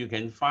 And you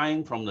can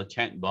find from the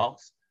chat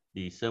box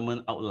the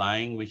sermon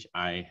outline, which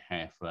I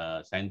have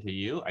sent to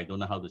you. I don't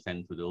know how to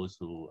send to those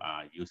who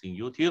are using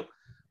YouTube,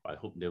 but I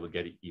hope they will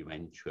get it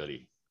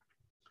eventually.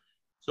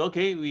 So,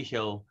 okay, we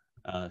shall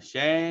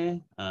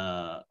share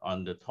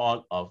on the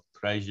thought of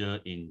treasure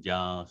in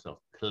jars of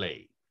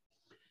clay.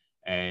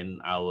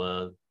 And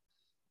our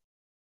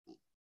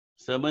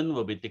sermon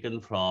will be taken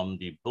from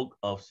the book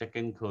of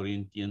 2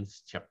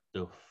 Corinthians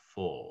chapter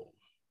 4.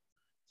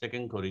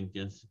 2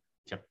 Corinthians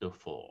chapter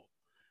 4.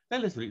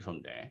 Let us read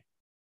from there.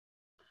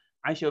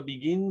 I shall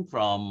begin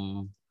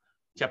from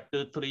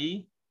chapter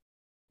 3,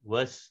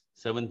 verse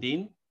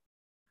 17,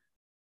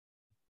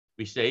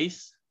 which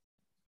says,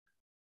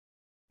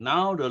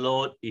 "Now the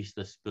Lord is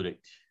the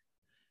Spirit,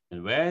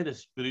 and where the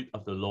Spirit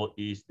of the Lord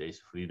is, there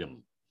is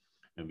freedom.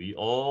 And we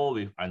all,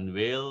 with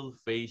unveiled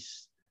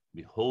face,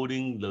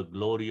 beholding the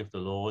glory of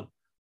the Lord,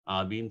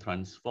 are being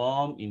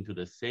transformed into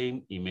the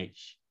same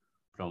image,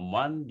 from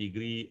one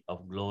degree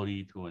of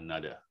glory to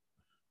another.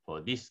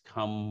 For this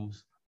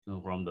comes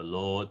from the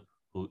Lord,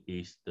 who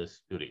is the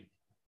Spirit."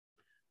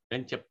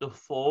 Then chapter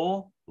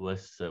 4,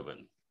 verse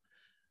 7.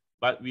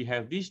 "But we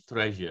have this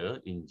treasure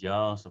in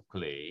jars of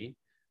clay,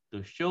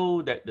 to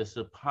show that the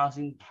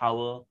surpassing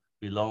power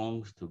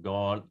belongs to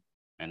God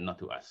and not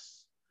to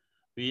us.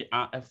 We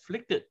are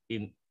afflicted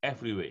in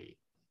every way,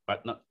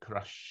 but not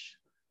crushed,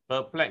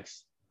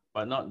 perplexed,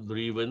 but not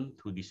driven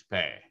to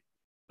despair,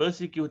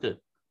 persecuted,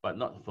 but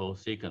not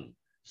forsaken,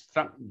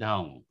 struck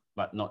down,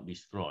 but not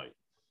destroyed,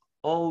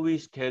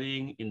 always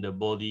carrying in the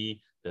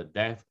body the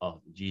death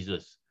of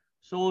Jesus,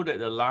 so that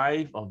the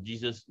life of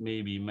Jesus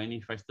may be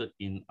manifested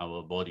in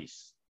our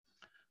bodies.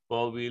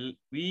 For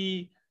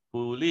we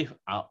who live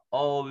are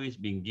always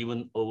being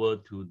given over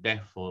to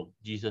death for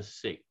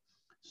Jesus' sake,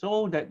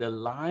 so that the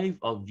life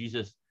of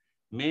Jesus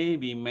may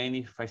be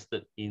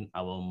manifested in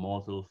our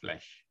mortal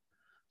flesh.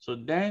 So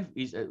death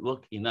is at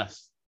work in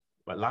us,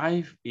 but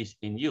life is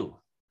in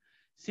you.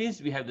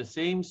 Since we have the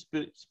same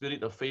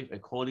spirit of faith,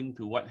 according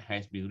to what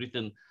has been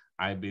written,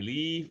 I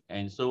believe,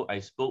 and so I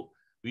spoke.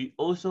 We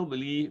also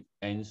believe,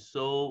 and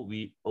so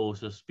we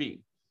also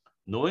speak,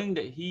 knowing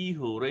that he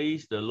who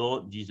raised the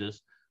Lord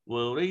Jesus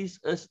will raise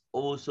us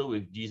also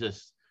with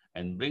Jesus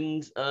and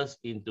brings us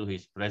into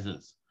his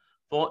presence.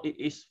 For it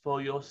is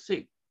for your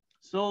sake,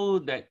 so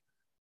that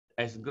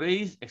as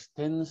grace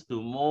extends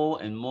to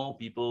more and more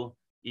people,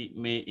 it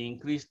may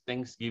increase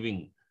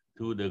thanksgiving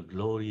to the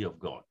glory of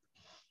God."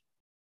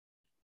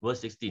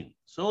 Verse 16,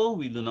 "So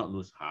we do not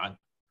lose heart,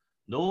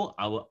 though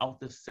our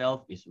outer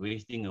self is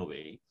wasting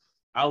away,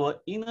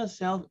 our inner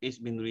self is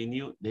being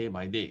renewed day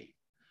by day.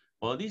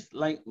 For this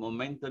light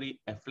momentary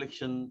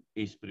affliction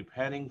is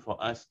preparing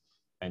for us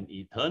an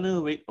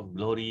eternal weight of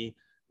glory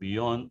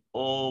beyond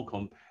all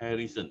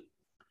comparison,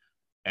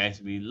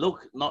 as we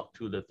look not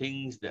to the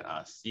things that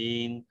are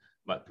seen,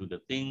 but to the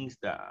things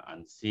that are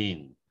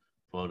unseen.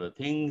 For the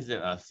things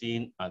that are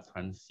seen are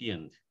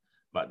transient,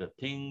 but the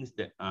things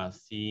that are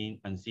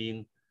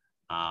unseen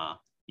are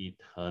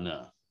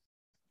eternal."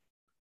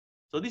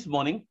 So this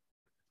morning,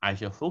 I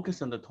shall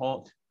focus on the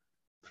thought,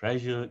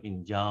 treasure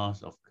in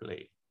jars of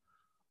clay.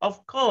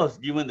 Of course,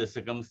 given the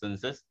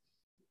circumstances,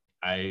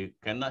 I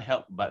cannot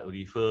help but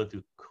refer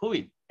to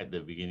COVID at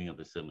the beginning of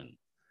the sermon.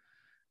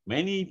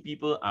 Many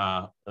people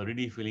are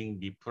already feeling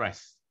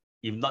depressed,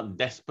 if not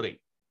desperate,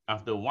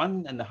 after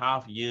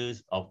 1.5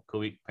 years of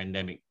COVID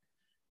pandemic.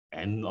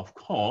 And of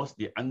course,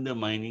 the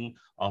undermining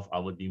of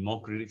our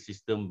democratic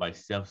system by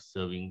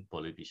self-serving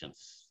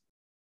politicians.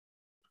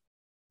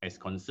 As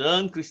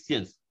concerned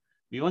Christians,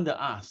 we want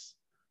to ask,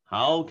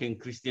 how can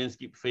Christians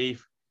keep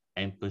faith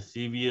and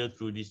persevere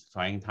through these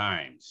trying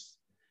times?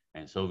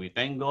 And so we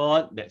thank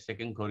God that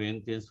 2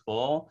 Corinthians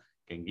 4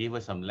 can give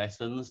us some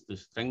lessons to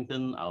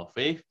strengthen our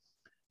faith,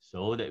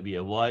 so that we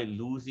avoid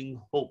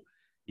losing hope,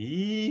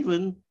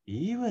 even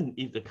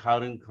if the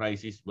current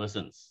crisis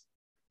worsens.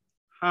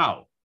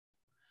 How?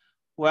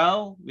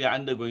 Well, we are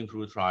undergoing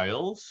through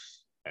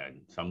trials,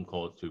 and some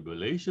call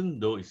tribulation,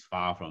 though it's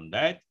far from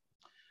that.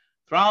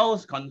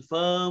 Trials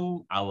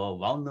confirm our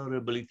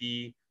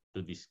vulnerability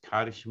to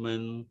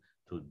discouragement,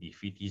 to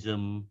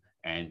defeatism,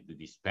 and to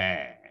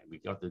despair. We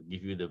got to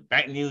give you the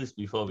bad news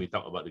before we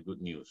talk about the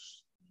good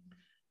news.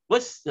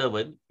 Verse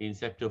 7 in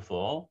chapter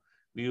 4,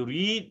 we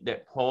read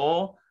that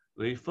Paul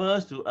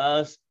refers to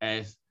us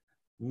as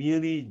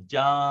merely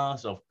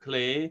jars of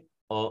clay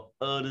or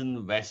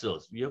earthen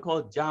vessels. We are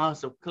called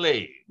jars of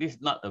clay. This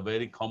is not a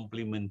very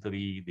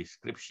complimentary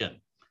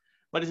description,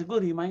 but it's a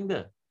good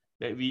reminder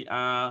that we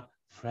are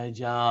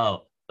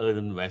fragile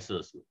earthen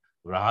vessels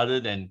rather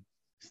than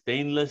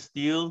stainless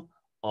steel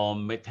or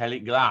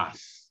metallic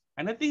glass.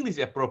 And I think this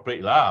is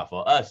appropriate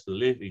for us to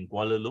live in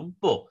Kuala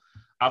Lumpur.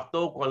 After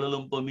Kuala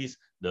Lumpur means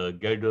the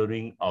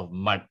gathering of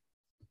mud.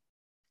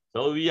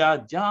 So we are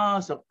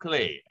jars of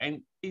clay,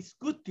 and it's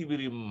good to be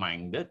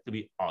reminded, to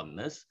be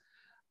honest,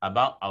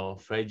 about our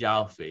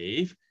fragile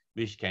faith,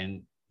 which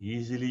can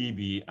easily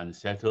be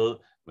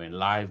unsettled when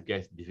life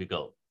gets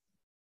difficult.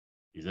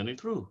 Isn't it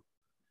true?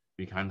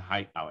 We can't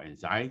hide our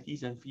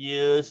anxieties and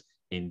fears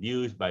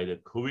induced by the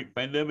COVID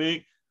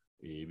pandemic.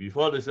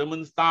 Before the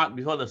sermon start,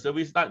 before the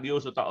service start, we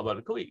also talk about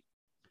the COVID.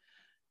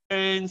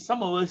 And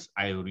some of us,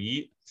 I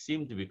read,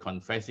 seem to be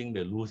confessing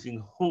the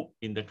losing hope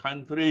in the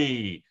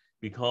country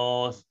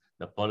because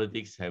the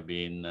politics have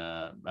been,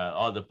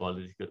 all the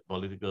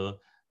political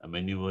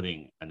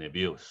maneuvering and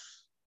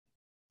abuse.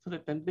 So the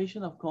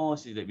temptation, of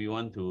course, is that we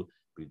want to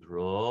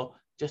withdraw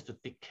just to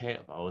take care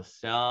of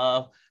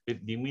ourselves.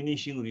 With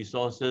diminishing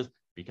resources,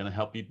 we cannot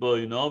help people,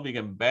 you know, we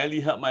can barely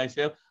help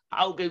myself.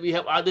 How can we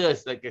help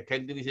others? Like a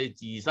Cantonese say,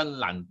 自身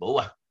難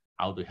保,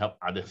 how to help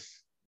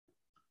others.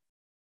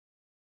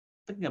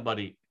 Thinking about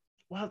it,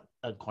 what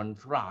a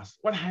contrast.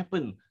 What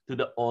happened to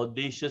the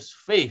audacious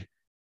faith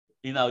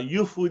in our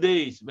youthful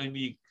days when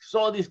we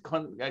saw these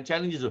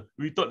challenges?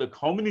 We thought the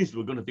communists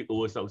were going to take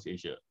over South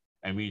Asia,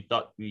 and we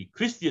thought we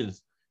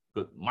Christians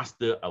could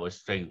muster our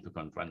strength to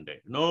confront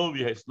that. No,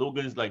 we had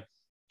slogans like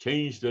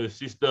change the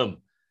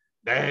system,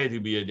 dare to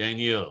be a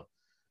Daniel,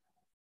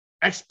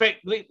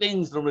 expect great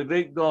things from the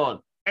great God,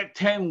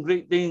 attempt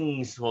great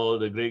things for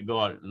the great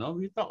God. No,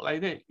 we talk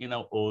like that in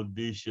our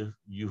audacious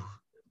youth,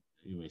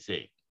 you may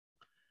say,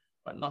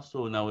 but not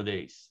so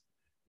nowadays.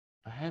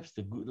 Perhaps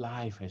the good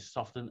life has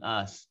softened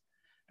us,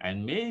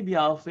 and maybe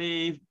our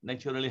faith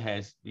naturally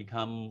has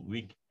become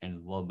weak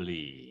and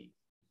wobbly.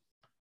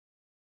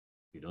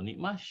 We don't need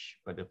much,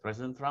 but the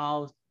present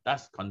trials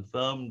does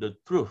confirm the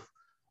truth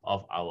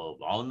of our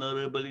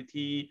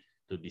vulnerability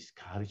to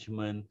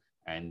discouragement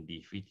and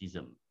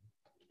defeatism.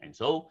 And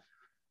so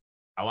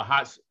our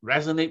hearts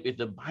resonate with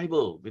the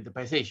Bible, with the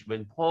passage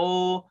when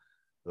Paul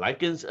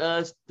likens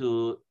us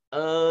to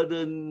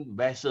earthen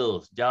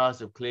vessels, jars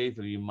of clay,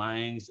 to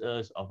remind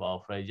us of our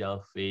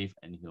fragile faith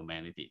and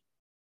humanity.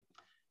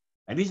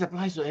 And this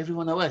applies to every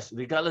one of us,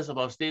 regardless of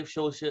our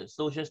social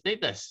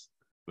status,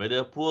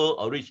 whether poor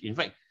or rich. In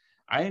fact,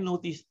 I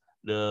noticed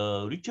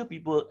the richer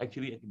people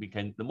actually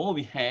the more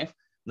we have,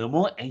 the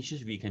more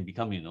anxious we can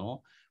become, you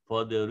know.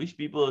 For the rich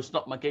people,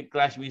 stock market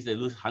crash means they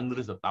lose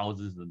hundreds of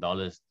thousands of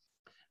dollars.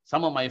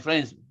 Some of my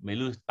friends may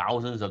lose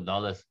thousands of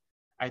dollars.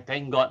 I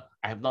thank God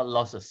I have not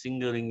lost a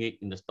single ringgit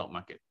in the stock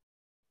market.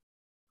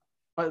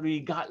 But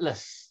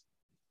regardless,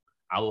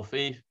 our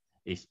faith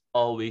is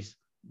always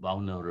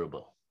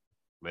vulnerable,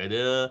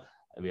 whether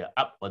we are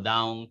up or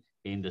down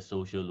in the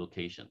social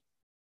location.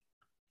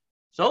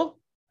 So,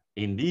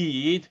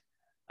 indeed,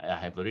 I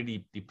have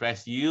already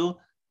depressed you.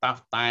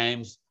 Tough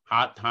times,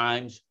 hard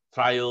times,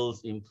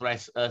 trials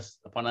impress us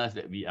upon us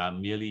that we are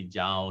merely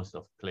jars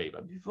of clay.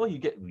 But before you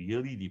get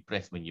really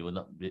depressed, when you were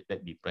not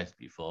that depressed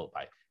before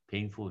by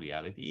painful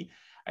reality,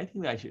 I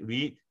think I should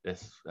read the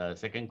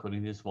 2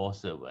 Corinthians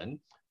 4:7.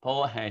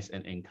 Paul has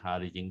an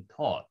encouraging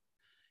thought.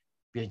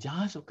 We are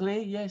jars of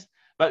clay, yes,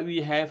 but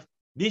we have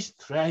this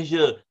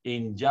treasure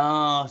in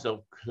jars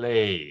of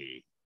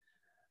clay.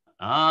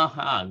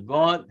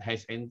 God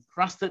has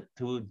entrusted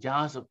to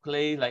jars of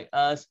clay like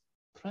us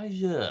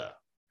treasure.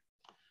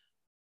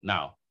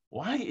 Now,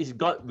 why is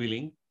God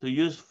willing to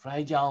use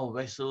fragile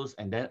vessels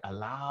and then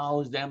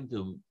allows them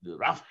to do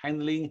rough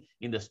handling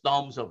in the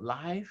storms of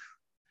life?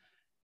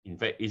 In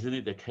fact, isn't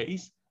it the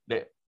case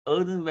that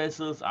earthen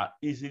vessels are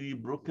easily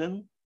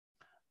broken?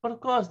 But of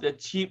course, they're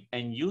cheap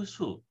and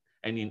useful.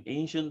 And in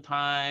ancient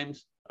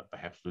times,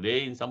 perhaps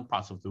today in some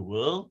parts of the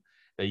world,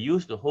 they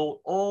used to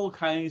hold all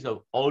kinds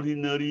of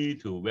ordinary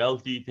to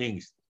wealthy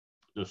things,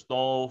 to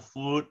store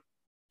food,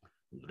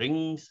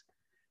 drinks,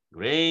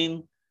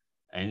 grain,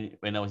 and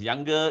when I was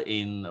younger,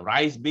 in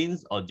rice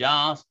bins or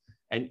jars,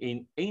 and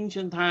in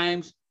ancient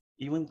times,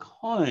 even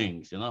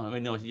coins. You know,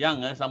 when I was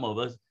young, some of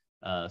us,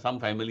 some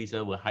families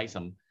will hide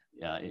some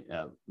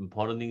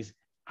important things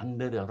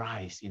under the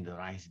rice, in the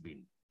rice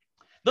bin.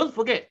 Don't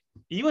forget,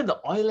 even the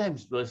oil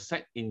lamps were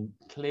set in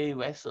clay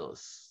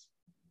vessels.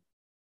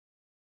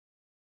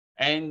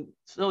 And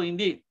so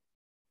indeed,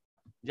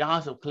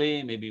 jars of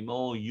clay may be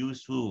more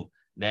useful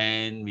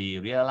than we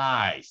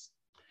realize.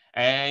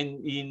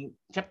 And in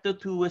chapter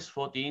 2, verse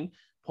 14,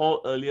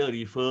 Paul earlier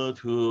referred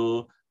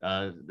to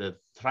the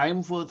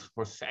triumphal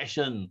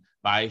procession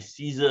by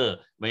Caesar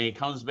when he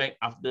comes back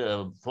after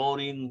a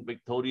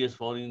victorious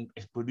foreign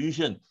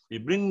expedition. He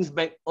brings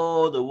back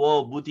all the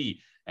war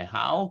booty, and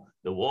how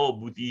the war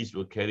booties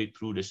were carried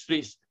through the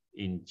streets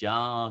in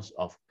jars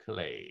of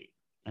clay.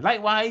 And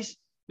likewise,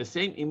 the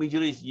same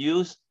imagery is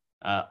used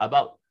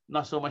about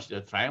not so much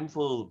the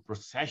triumphal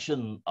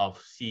procession of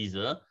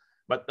Caesar,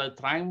 but the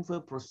triumphal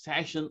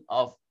procession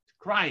of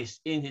Christ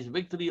in his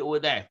victory over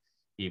death.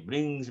 He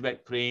brings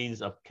back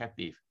trains of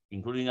captives,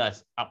 including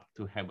us, up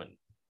to heaven.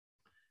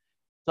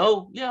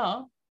 So,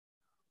 yeah,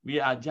 we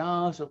are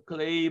jars of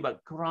clay,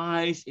 but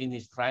Christ in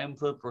his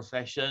triumphal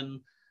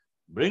procession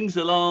brings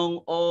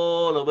along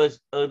all of us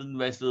earthen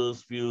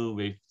vessels filled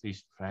with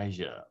his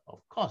treasure. Of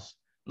course,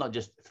 not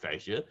just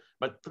treasure,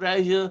 but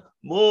treasure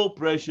more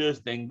precious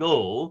than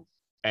gold.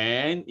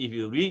 And if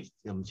you read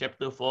from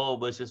chapter 4,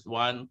 verses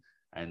 1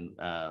 and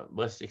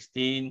verse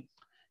 16,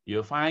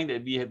 you'll find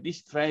that we have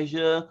this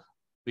treasure,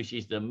 which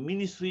is the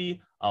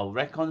ministry of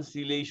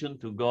reconciliation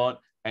to God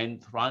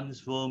and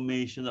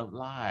transformation of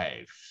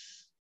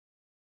lives.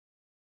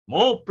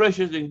 More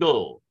precious than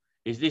gold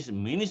is this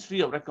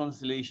ministry of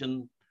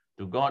reconciliation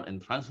to God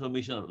and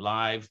transformation of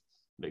lives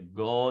that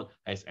God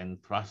has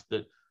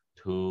entrusted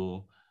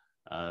to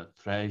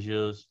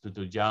treasures,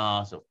 to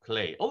jars of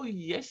clay. Oh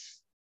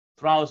yes,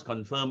 trials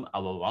confirm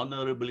our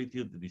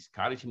vulnerability to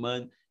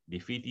discouragement,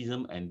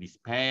 defeatism, and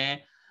despair.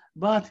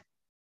 But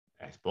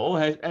as Paul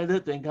has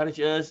added to encourage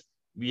us,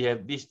 we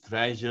have this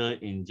treasure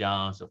in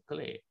jars of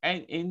clay.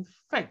 And in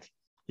fact,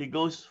 he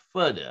goes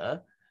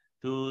further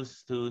to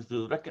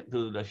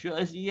assure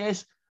us,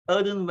 yes,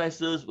 earthen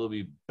vessels will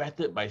be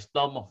battered by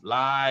storm of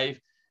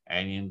life.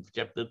 And in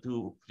chapter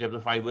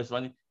 5, verse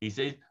 1, he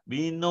says,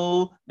 we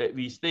know that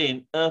we stay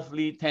in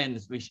earthly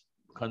tents, which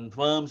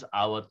confirms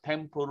our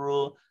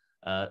temporal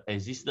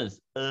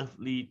existence,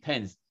 earthly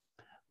tents.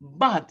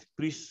 But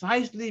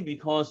precisely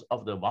because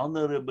of the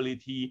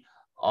vulnerability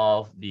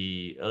of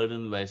the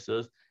earthen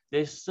vessels,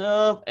 they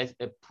serve as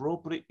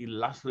appropriate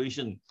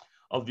illustration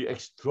of the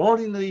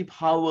extraordinary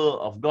power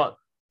of God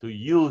to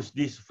use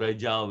these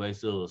fragile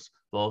vessels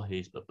for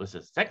his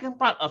purposes. Second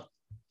part of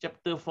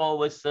chapter 4,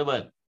 verse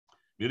 7,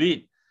 we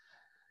read,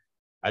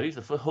 I read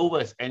the first whole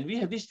verse, and we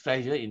have this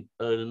treasure in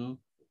earthen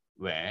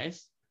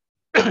vessels,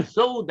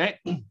 so that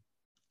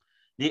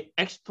the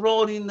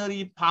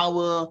extraordinary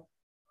power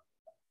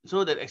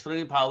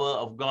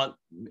of God,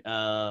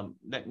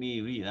 let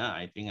me read,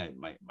 I think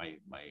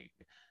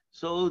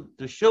so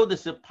to show the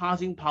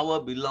surpassing power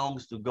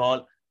belongs to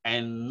God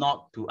and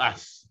not to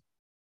us.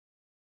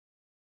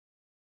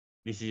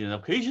 This is an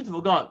occasion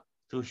for God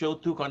to show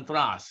two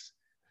contrasts.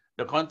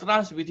 The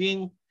contrast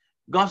between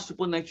God's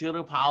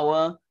supernatural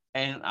power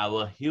and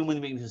our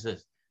human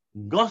weaknesses.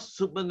 God's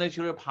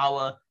supernatural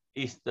power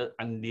is the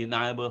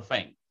undeniable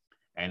fact,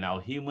 and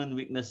our human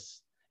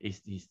weakness is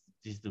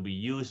to be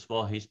used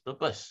for his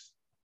purpose.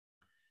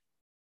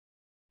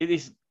 It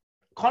is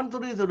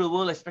contrary to the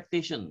world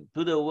expectation.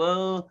 To the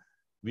world,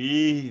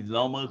 we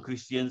normal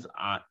Christians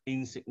are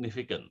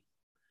insignificant.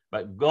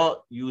 But God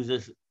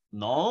uses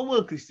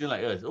normal Christians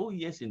like us. Oh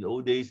yes, in the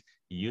old days,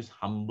 he used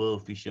humble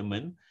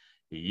fishermen.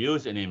 He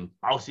used an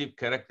impulsive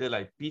character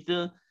like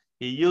Peter.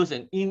 He used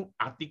an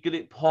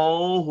inarticulate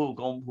Paul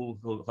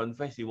who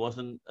confessed he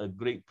wasn't a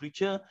great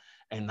preacher.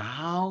 And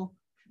now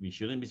we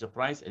shouldn't be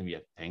surprised, and we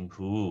are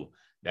thankful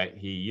that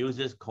he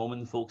uses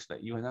common folks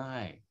like you and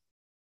I.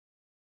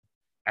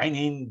 And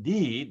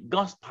indeed,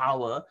 God's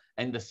power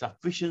and the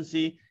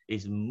sufficiency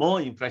is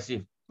more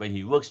impressive when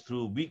he works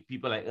through weak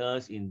people like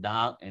us in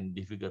dark and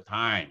difficult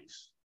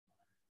times.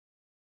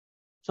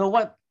 So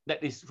what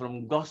that is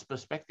from God's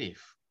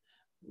perspective?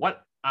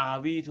 What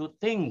are we to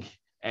think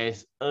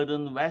as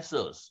earthen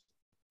vessels?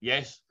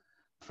 Yes,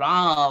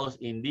 trials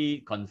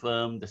indeed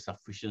confirm the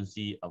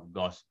sufficiency of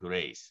God's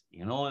grace.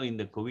 You know, in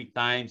the COVID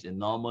times, in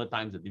normal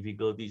times of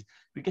difficulties,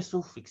 we get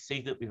so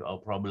fixated with our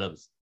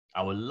problems,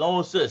 our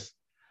losses,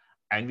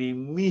 and we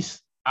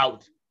miss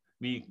out,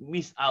 we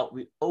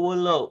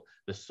overload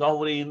the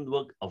sovereign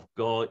work of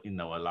God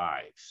in our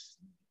lives.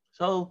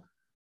 So,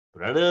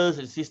 brothers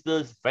and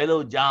sisters,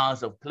 fellow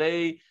jars of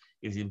clay,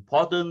 it's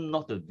important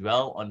not to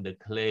dwell on the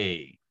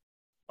clay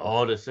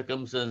or the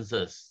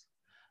circumstances,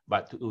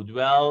 but to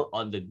dwell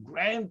on the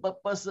grand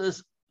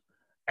purposes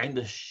and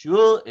the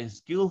sure and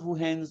skillful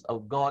hands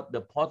of God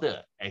the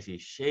potter as he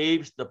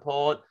shapes the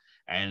pot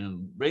and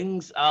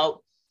brings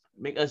out,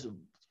 make us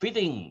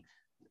fitting,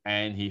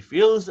 and he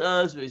fills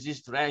us with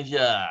his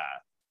treasure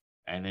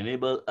and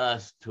enable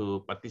us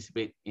to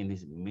participate in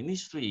his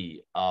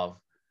ministry of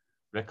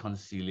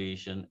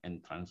reconciliation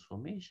and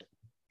transformation.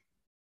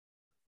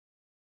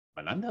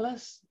 But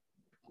nonetheless,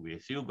 we are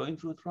still going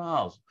through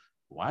trials.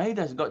 Why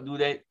does God do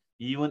that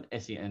even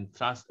as he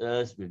entrusts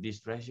us with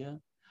this treasure?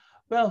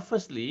 Well,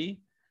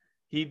 firstly,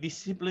 he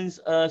disciplines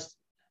us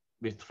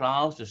with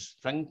trials to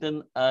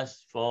strengthen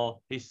us for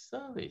his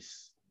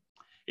service.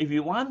 If we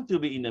want to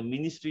be in the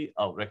ministry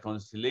of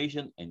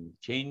reconciliation and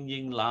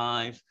changing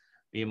lives,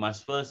 we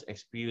must first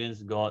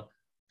experience God's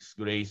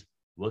grace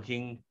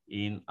working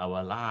in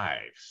our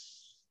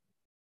lives,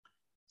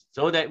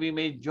 so that we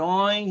may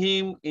join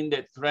him in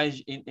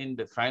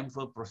the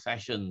triumphal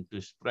procession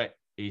to spread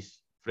his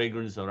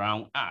fragrance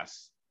around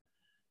us.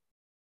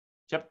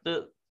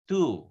 Chapter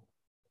 2,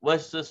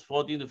 verses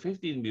 14 to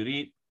 15, we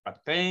read, but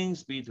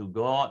thanks be to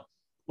God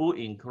who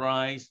in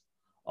Christ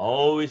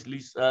always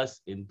leads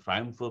us in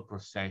triumphal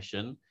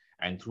procession,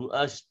 and through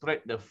us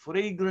spread the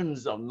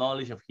fragrance of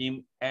knowledge of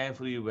him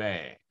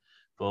everywhere.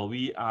 For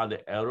we are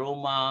the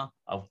aroma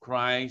of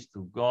Christ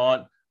to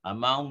God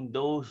among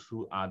those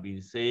who are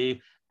being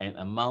saved and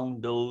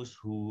among those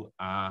who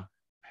are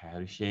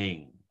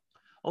perishing.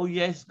 Oh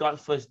yes,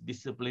 God first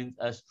disciplines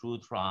us through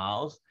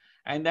trials,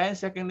 And then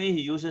secondly,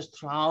 he uses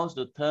trials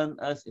to turn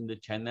us into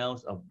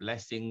channels of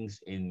blessings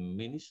in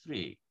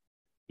ministry.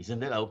 Isn't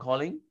that our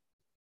calling?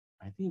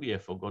 I think we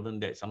have forgotten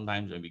that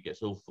sometimes when we get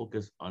so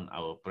focused on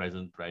our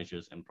present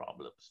pressures and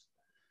problems.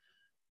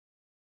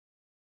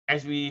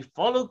 As we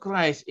follow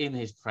Christ in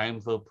his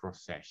triumphal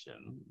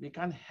procession, we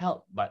can't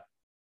help but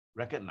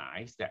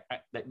recognize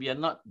that we are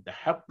not the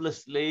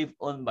helpless slave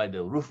owned by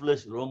the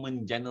ruthless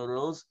Roman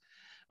generals,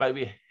 but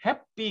we're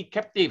happy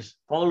captives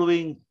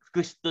following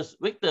Christus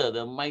Victor,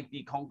 the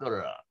mighty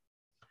conqueror.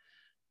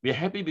 We're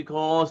happy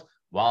because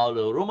while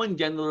the Roman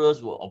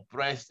generals will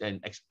oppress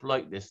and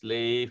exploit the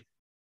slave,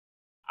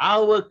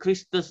 our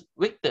Christus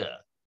Victor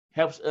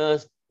helps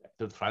us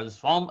to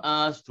transform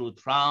us through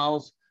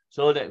trials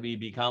so that we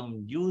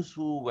become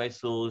useful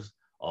vessels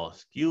or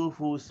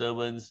skillful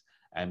servants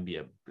and be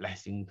a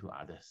blessing to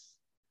others.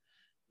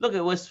 Look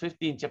at verse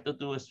 15, chapter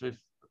 2,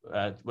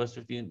 verse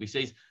 15, which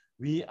says,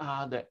 we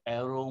are the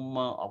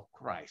aroma of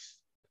Christ.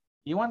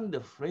 You want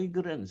the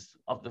fragrance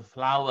of the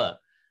flower.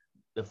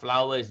 The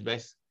flower is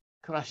best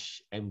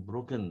crushed and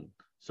broken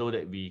so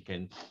that we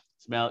can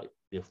smell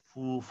the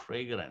full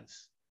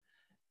fragrance.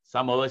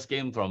 Some of us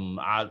came from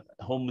our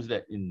homes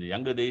that in the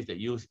younger days that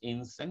use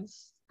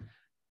incense.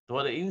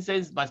 So the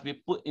incense must be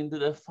put into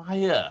the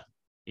fire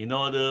in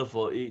order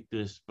for it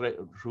to spread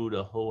through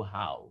the whole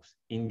house,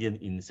 Indian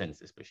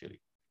incense especially.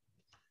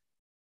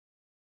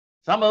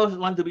 Some of us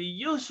want to be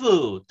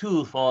useful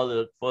too for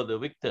the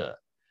victor.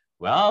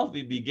 Well,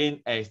 we begin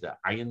as the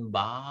iron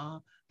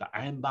bar. The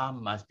iron bar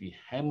must be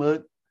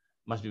hammered,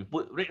 must be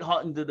put red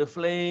hot into the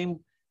flame,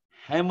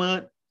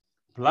 hammered,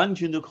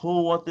 plunged into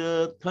cold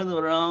water, turned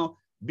around,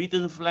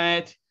 beaten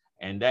flat,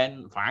 and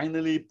then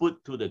finally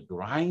put to the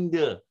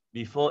grinder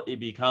before it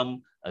becomes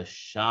a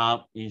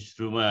sharp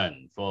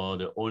instrument for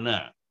the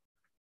owner.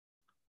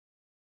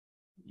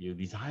 You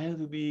desire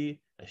to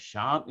be a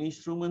sharp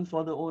instrument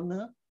for the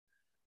owner?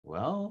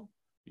 Well,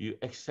 you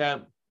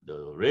accept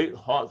the red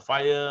hot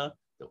fire,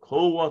 the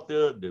cold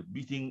water, the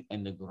beating,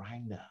 and the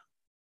grinder.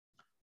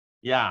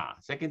 Yeah,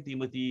 2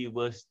 Timothy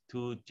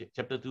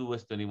chapter 2,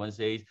 verse 21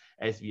 says,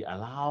 as we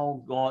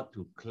allow God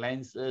to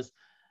cleanse us,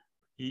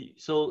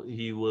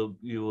 he will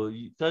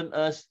turn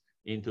us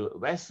into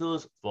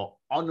vessels for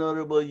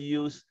honorable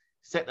use,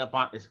 set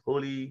apart as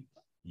holy,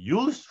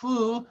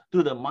 useful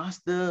to the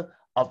master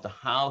of the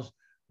house,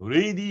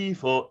 ready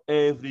for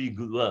every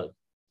good work.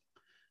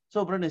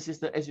 So, brothers and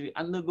sisters, as we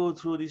undergo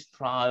through these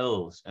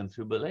trials and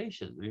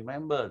tribulations,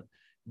 remember,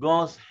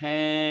 God's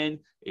hand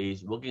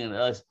is working on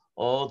us,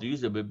 or to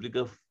use the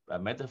biblical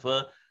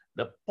metaphor,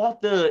 the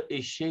potter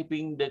is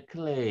shaping the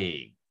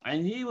clay,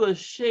 and he will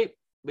shape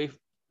with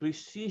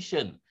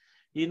precision.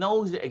 He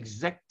knows the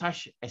exact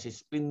touch as he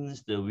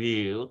spins the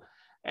wheel,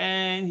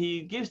 and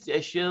he gives the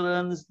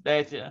assurance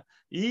that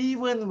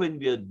even when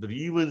we are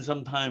driven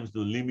sometimes to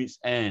limit's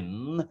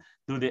end,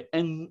 to the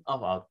end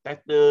of our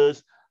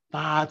tatters,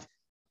 but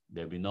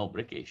there'll be no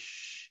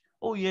breakage.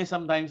 Oh yes,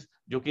 sometimes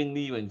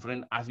jokingly when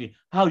friend ask me,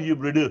 how are you,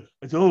 brother?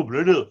 I say, oh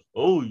brother,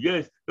 oh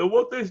yes, the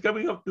water is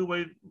coming up to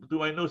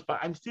my nose, but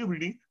I'm still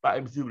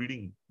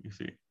breathing, you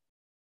see.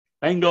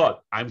 Thank God,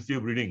 I'm still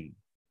breathing.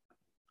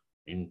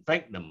 In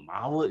fact, the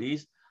marvel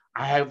is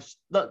I have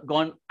not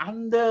gone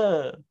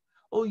under.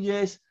 Oh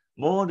yes,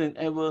 more than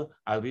ever,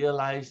 I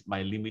realize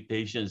my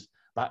limitations,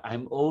 but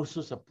I'm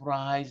also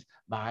surprised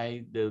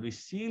by the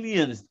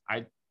resilience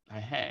I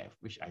have,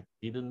 which I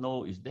didn't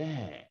know is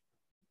there.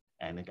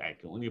 And I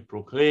can only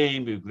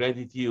proclaim with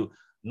gratitude,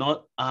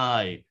 not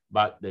I,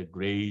 but the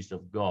grace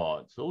of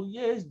God. So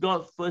yes,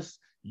 God first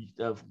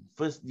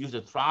used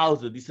the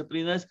trials to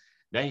discipline us.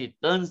 Then he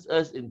turns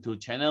us into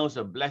channels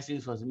of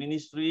blessings for his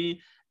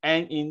ministry.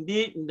 And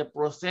indeed, in the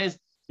process,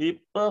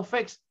 he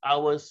perfects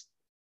our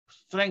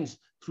strengths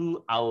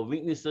through our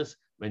weaknesses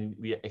when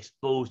we are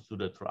exposed to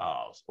the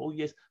trials. Oh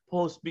yes,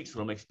 Paul speaks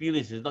from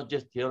experience. It's not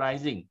just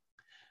theorizing.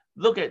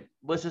 Look at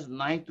verses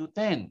 9 to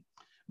 10,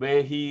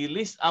 where he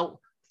lists out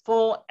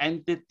 4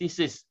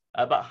 antitheses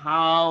about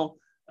how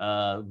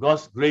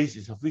God's grace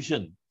is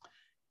sufficient.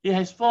 He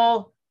has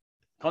 4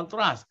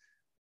 contrasts.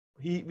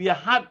 We are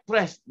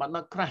hard-pressed, but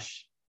not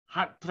crushed.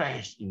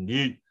 Hard-pressed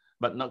indeed,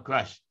 but not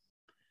crushed.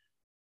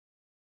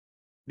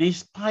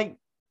 Despite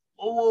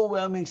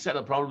overwhelming set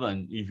of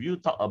problems, if you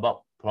talk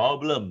about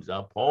problems,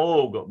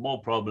 Paul got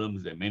more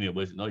problems than many of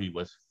us. You know, he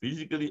was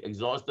physically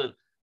exhausted,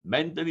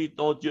 mentally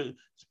tortured,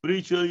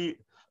 spiritually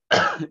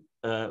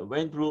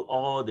went through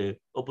all the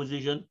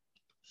opposition.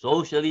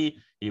 Socially,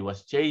 he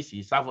was chased,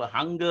 he suffered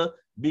hunger,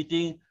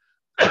 beating,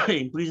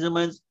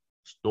 imprisonments,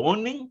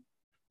 stoning.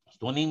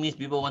 Stoning means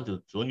people want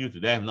to stone you to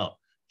death, no.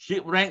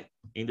 Shipwreck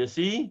in the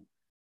sea.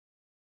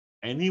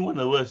 Any one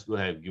of us would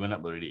have given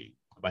up already.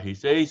 But he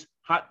says,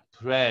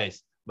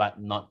 hard-pressed, but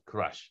not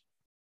crushed.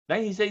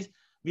 Then he says,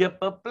 we are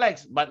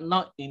perplexed, but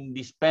not in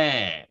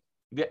despair.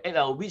 We are at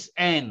our wit's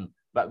end,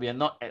 but we are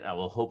not at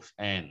our hope's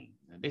end.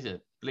 There's a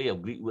play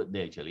of Greek word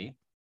there, actually.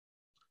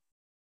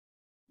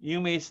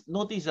 You may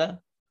notice,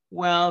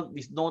 well,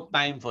 there's no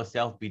time for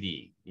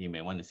self-pity, you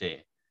may want to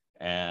say.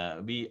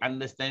 We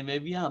understand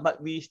where we are,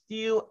 but we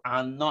still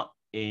are not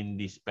in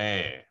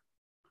despair.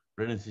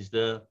 Brother and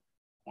sister,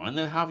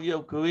 1.5 years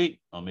of COVID,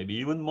 or maybe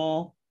even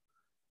more,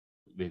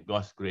 with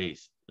God's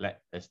grace,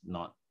 let us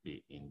not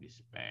be in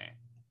despair.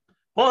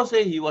 Paul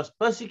said he was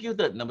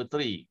persecuted, number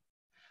 3,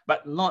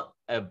 but not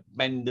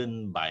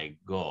abandoned by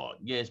God.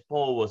 Yes,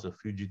 Paul was a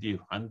fugitive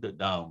hunted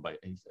down by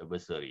his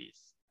adversaries.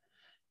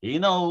 He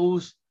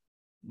knows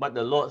what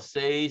the Lord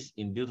says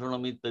in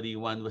Deuteronomy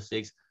 31 verse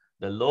 6,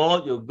 the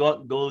Lord your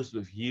God goes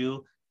with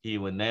you. He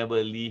will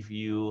never leave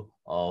you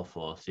or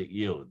forsake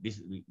you. This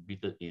is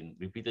repeated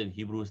in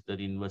Hebrews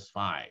 13 verse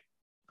 5.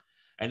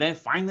 And then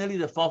finally,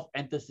 the 4th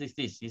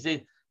antithesis. He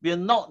says, we are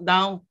knocked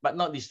down but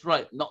not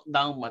destroyed, knocked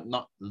down but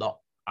not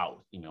locked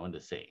out, you may want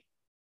to say.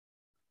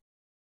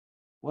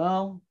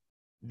 Well,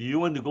 do you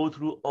want to go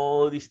through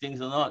all these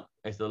things or not?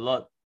 As the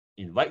Lord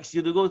invites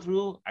you to go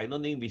through, I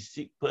don't think we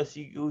seek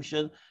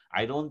persecution.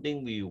 I don't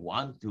think we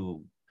want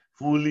to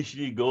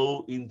foolishly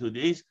go into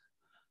this.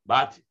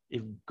 But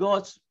if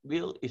God's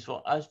will is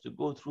for us to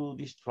go through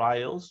these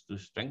trials, to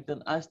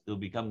strengthen us, to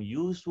become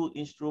useful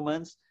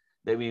instruments,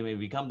 that we may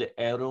become the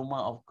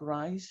aroma of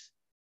Christ,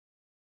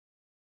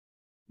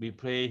 we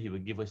pray He will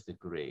give us the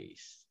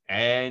grace.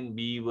 And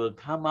we will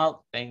come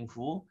out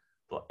thankful.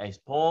 For as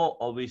Paul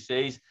always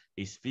says,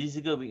 his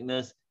physical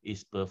weakness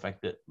is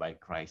perfected by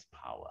Christ's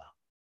power.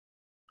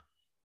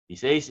 He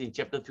says in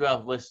chapter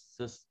 12,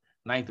 verses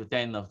 9 to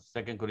 10 of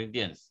 2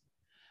 Corinthians,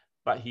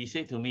 but he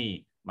said to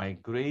me, my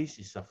grace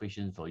is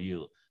sufficient for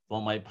you,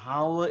 for my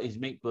power is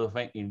made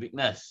perfect in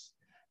weakness.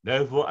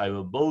 Therefore, I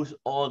will boast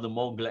all the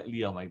more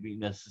gladly of my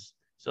weaknesses,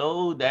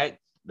 so that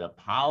the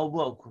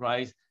power of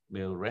Christ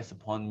will rest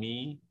upon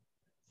me.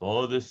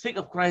 For the sake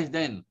of Christ,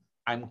 then,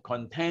 I'm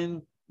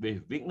content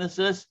with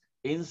weaknesses,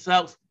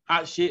 insults,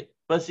 hardship,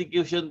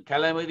 persecution,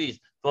 calamities.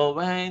 For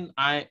when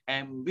I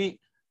am weak,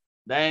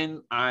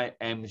 then I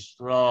am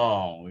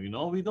strong. You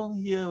know, we don't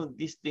hear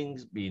these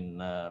things being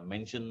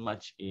mentioned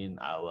much in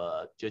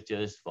our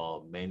churches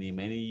for many,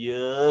 many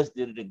years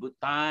during the good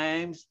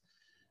times.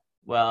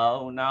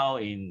 Well, now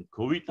in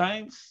COVID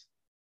times,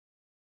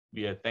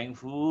 we are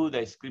thankful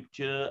that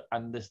Scripture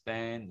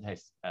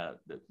understands,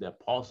 the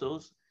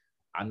apostles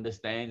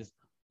understands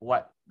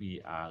what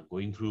we are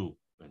going through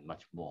and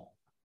much more.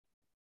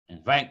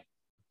 In fact,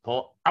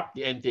 Paul up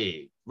the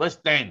ante, verse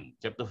 10,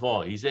 chapter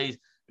 4, he says,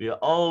 we are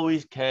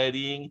always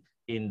carrying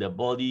in the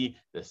body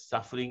the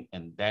suffering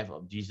and death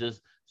of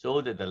Jesus,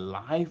 so that the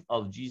life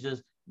of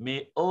Jesus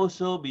may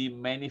also be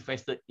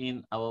manifested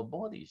in our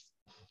bodies.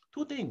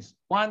 2 things.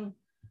 1,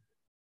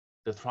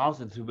 the trials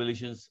and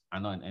tribulations are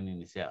not an end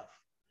in itself.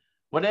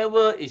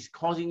 Whatever is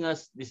causing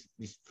us this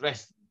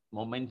distress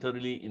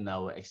momentarily in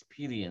our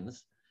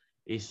experience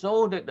is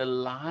so that the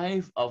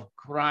life of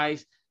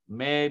Christ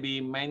may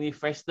be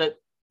manifested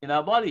in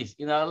our bodies,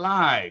 in our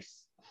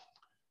lives.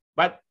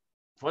 But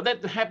for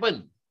that to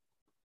happen,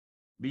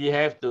 we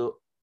have to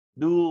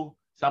do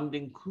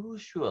something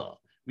crucial.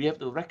 We have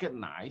to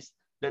recognize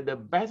that the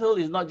battle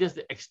is not just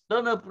the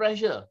external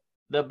pressure.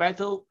 The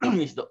battle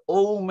is the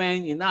old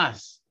man in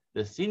us,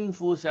 the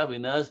sinful self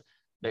in us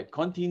that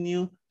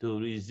continue to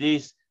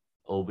resist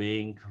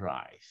obeying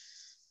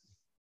Christ.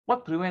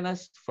 What prevents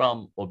us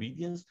from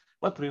obedience?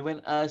 What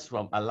prevents us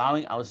from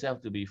allowing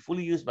ourselves to be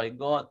fully used by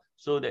God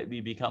so that we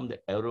become the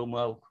aroma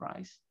of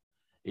Christ?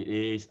 It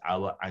is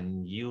our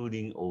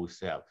unyielding old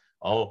self,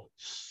 or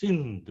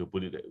sin, to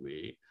put it that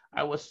way.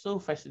 I was so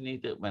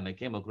fascinated when I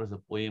came across a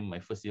poem my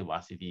first year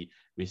varsity,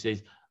 which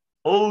says,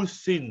 "Oh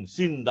sin,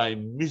 sin thy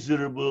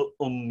miserable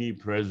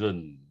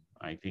omnipresent."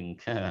 I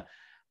think that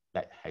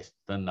has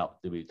turned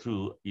out to be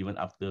true even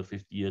after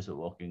 50 years of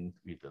walking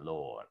with the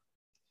Lord.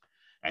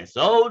 And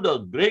so the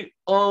great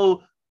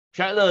old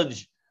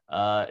challenge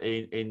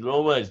in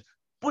Romans,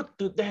 put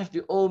to death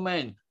the old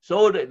man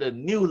so that the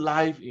new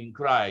life in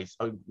Christ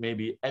may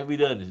be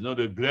evident. You know,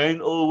 the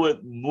grand old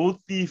word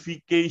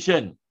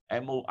mortification,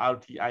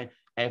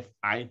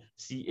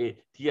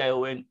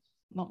 mortification,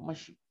 not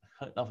much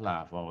heard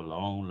of for a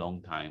long,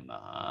 long time.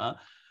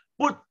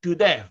 Put to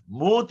death,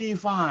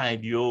 mortify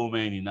the old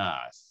man in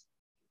us,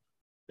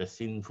 the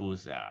sinful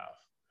self.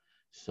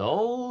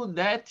 So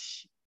that,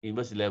 in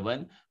verse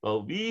 11, but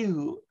we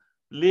who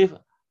live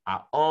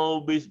are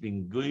always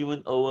being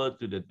given over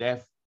to the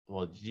death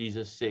for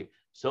Jesus' sake,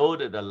 so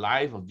that the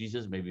life of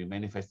Jesus may be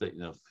manifested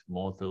in a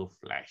mortal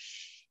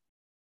flesh.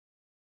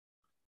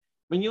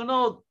 When you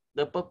know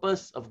the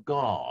purpose of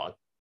God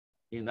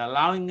in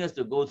allowing us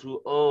to go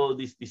through all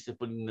these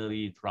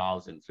disciplinary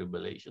trials and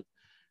tribulations,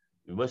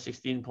 in verse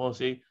 16, Paul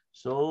says,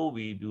 so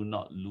we do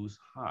not lose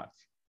heart.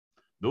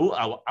 Though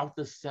our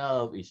outer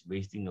self is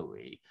wasting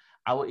away,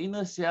 our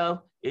inner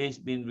self is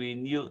being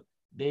renewed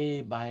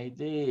day by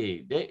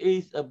day. There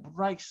is a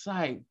bright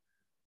side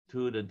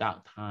to the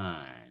dark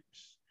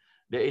times.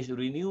 There is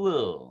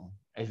renewal.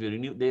 As we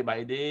renew day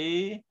by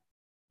day,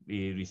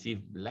 we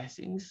receive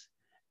blessings.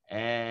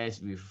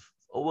 As we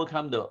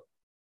overcome the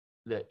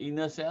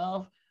inner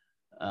self,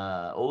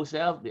 old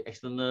self, the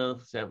external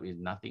self is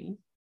nothing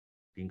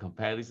in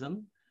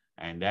comparison.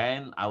 And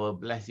then our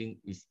blessing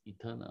is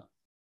eternal.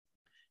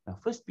 Now,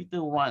 1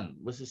 Peter 1,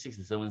 verses 6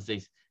 to 7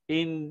 says,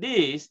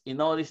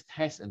 in all these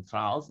tests and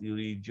trials, you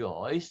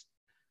rejoice,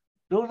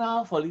 though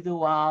now for a little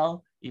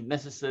while, if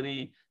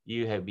necessary,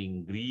 you have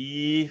been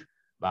grieved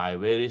by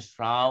various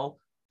trials,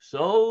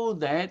 so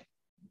that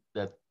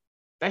the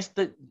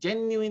tested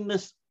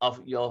genuineness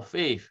of your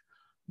faith,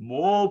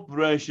 more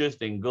precious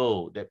than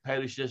gold that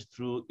perishes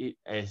through it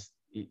as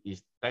it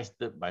is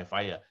tested by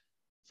fire.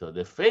 So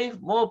the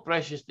faith more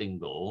precious than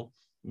gold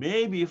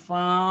may be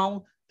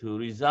found to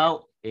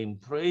result in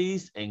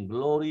praise and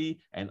glory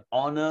and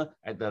honor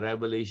at the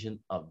revelation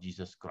of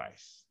Jesus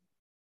Christ.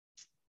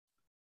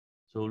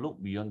 So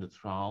look beyond the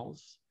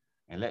trials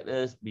and let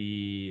us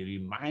be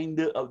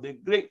reminded of the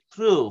great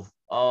truth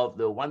of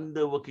the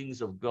wonder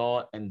workings of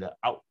God and the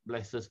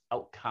blessed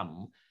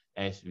outcome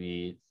as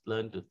we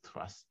learn to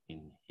trust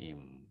in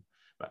Him.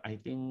 But I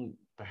think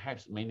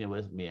perhaps many of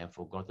us may have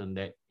forgotten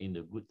that in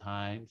the good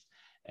times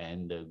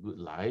and the good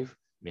life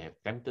may have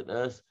tempted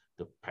us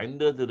to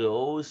pander to the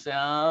old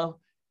self,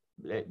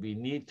 that we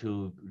need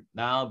to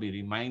now be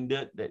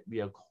reminded that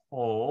we are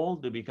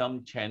called to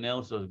become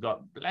channels of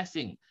God's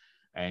blessing.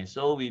 And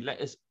so we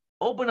let us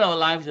open our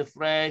lives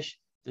afresh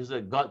so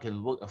that God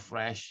can work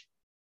afresh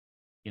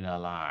in our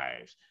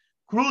lives.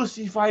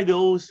 Crucify the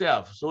old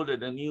self so that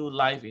the new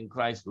life in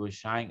Christ will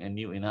shine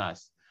anew in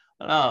us.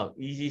 Now,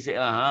 easy said,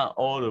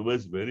 all of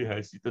us very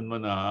hesitant,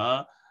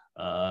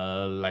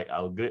 like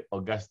our great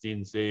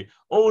Augustine say,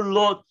 oh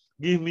Lord,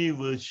 give me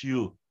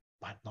virtue,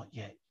 but not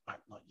yet, but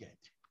not yet.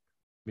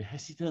 We're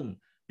hesitant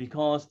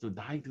because to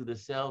die to the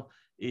self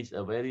is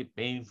a very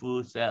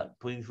painful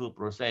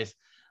process.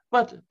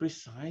 But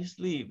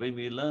precisely when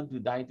we learn to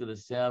die to the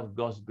self,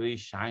 God's grace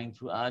shines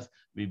through us,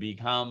 we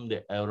become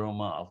the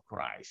aroma of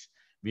Christ.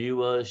 We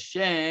will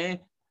share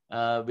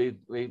with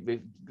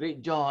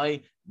great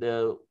joy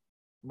the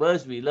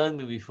verse we learned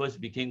when we first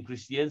became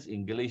Christians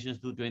in Galatians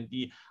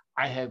 2:20,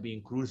 I have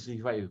been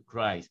crucified with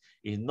Christ.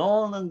 It's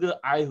no longer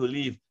I who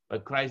live,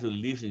 but Christ who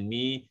lives in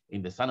me,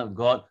 in the Son of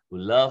God who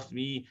loves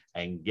me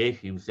and gave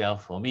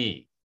himself for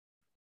me.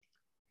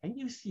 And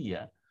you see,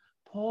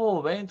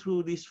 Paul went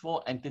through these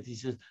four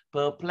antitheses: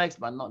 perplexed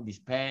but not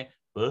despair,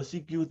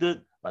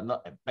 persecuted but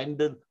not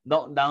abandoned,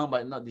 knocked down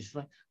but not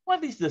destroyed.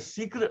 What is the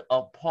secret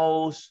of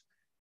Paul's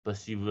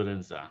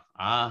perseverance?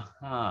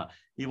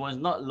 He was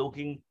not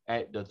looking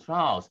at the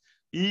trials.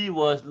 He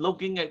was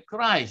looking at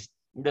Christ.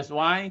 That's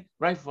why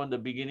right from the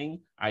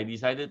beginning, I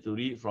decided to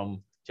read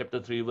from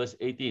chapter 3, verse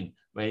 18,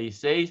 where he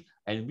says,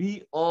 and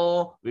we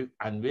all with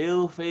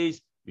unveiled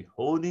face,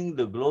 beholding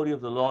the glory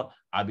of the Lord,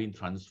 are being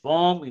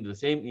transformed into the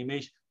same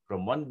image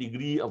from one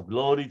degree of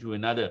glory to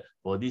another,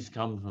 for this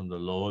comes from the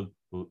Lord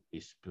who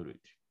is Spirit.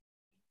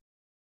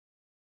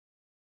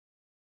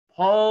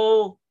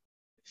 Paul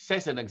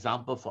sets an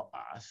example for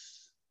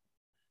us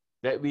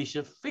that we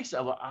should fix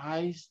our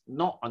eyes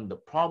not on the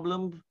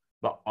problem,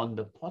 but on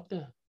the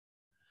potter.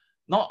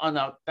 Not on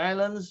our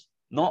talents,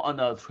 not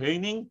on our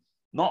training,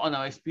 not on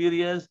our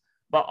experience,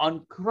 but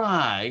on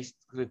Christ,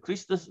 the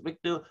Christus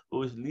Victor,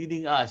 who is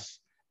leading us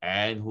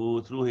and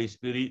who through his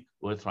Spirit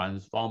will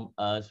transform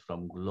us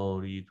from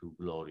glory to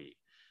glory.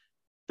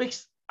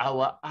 Fix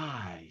our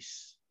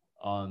eyes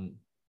on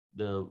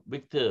the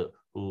victor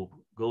who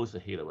goes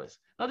ahead of us.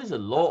 Now, this is a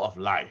law of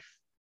life,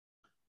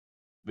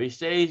 which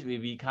says we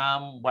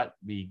become what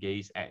we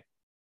gaze at.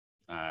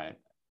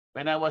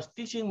 When I was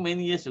teaching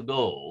many years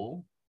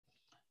ago,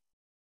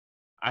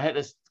 I had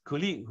a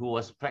colleague who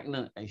was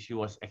pregnant and she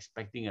was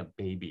expecting a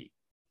baby.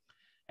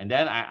 And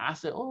then I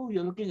asked her, oh,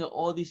 you're looking at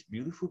all these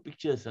beautiful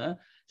pictures, huh?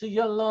 So,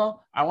 yeah, Lord,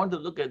 I want to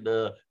look at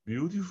the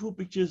beautiful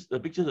pictures, the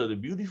pictures of the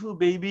beautiful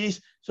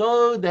babies,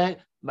 so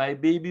that my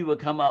baby will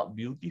come out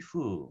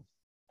beautiful.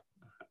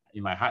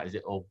 In my heart, I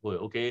said, oh,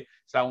 okay,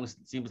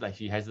 seems like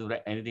she hasn't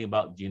read anything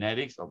about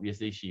genetics.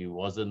 Obviously, she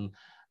wasn't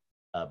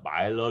a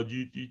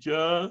biology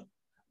teacher.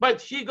 But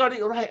she got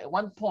it right at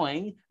one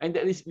point, and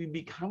that is we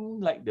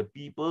become like the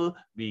people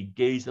we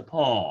gaze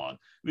upon.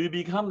 We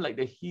become like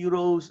the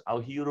heroes,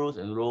 our heroes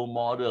and role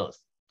models.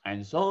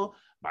 And so,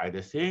 by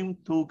the same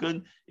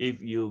token, if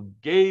you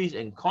gaze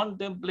and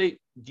contemplate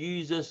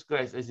Jesus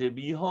Christ, as you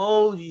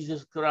behold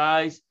Jesus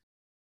Christ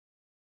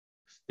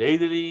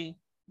steadily,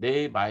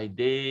 day by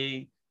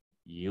day,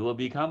 you will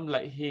become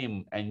like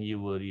him and you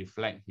will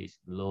reflect his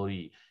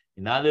glory.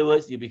 In other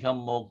words, you become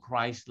more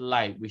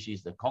Christ-like, which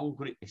is the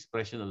concrete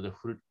expression of the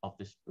fruit of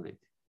the Spirit.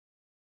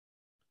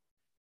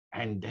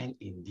 And then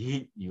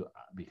indeed, you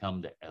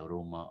become the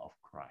aroma of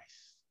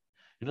Christ.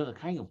 You know, the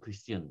kind of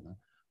Christian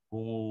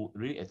who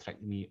really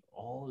attracted me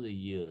all the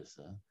years,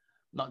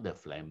 not the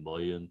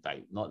flamboyant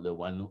type, not the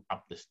one who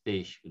up the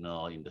stage, you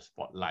know, in the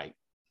spotlight,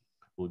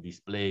 who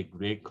display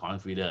great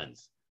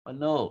confidence. But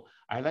no,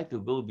 I like to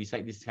go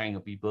beside this kind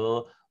of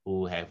people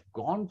who have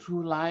gone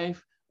through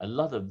life, a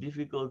lot of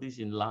difficulties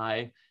in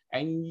life,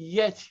 and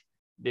yet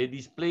they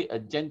display a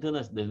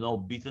gentleness. There's no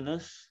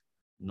bitterness,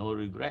 no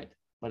regret,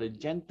 but a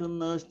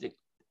gentleness that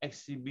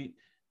exhibit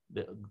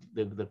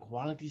the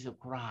qualities of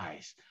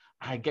Christ.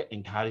 I get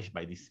encouraged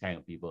by this kind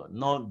of people,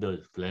 not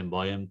the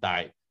flamboyant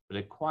type, but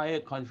a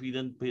quiet,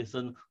 confident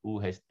person who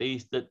has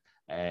tasted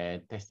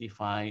and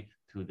testify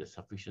to the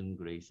sufficient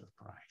grace of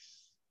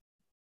Christ.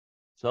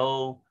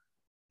 So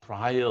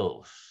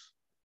trials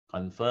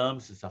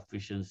confirms the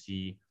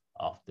sufficiency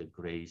of the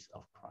grace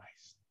of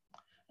Christ.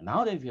 And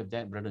now that we have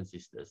that, brothers and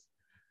sisters,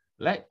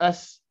 let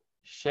us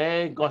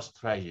share God's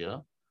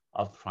treasure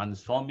of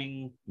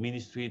transforming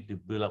ministry to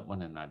build up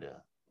one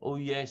another. Oh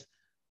yes,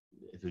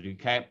 to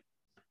recap,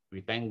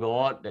 we thank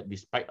God that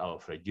despite our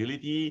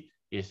fragility,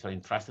 He has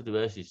entrusted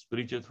to us His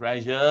spiritual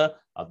treasure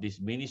of this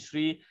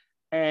ministry.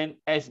 And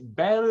as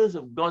bearers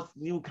of God's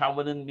new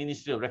covenant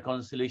ministry of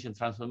reconciliation,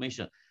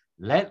 transformation,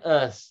 let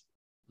us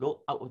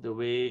go out of the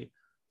way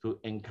to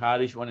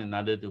encourage one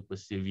another to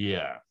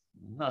persevere.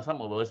 Now,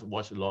 some of us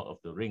watch a lot of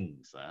the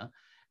Rings.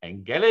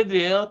 And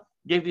Galadriel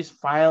gave this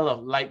file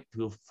of light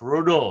to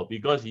Frodo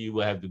because he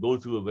will have to go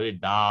through a very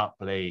dark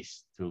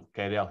place to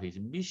carry out his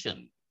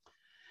mission.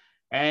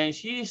 And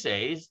she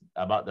says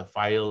about the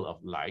file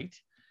of light,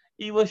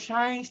 it will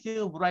shine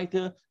still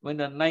brighter when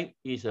the night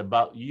is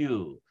about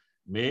you.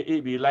 May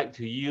it be light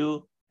to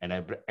you, and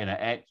I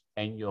add,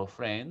 and your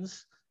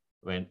friends,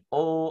 when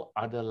all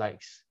other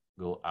lights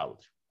go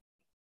out.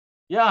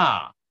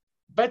 Yeah,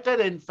 better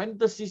than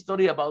fantasy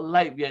story about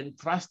light, we are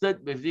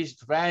entrusted with this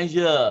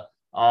treasure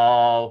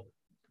of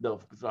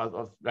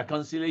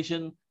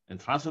reconciliation and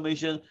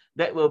transformation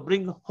that will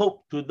bring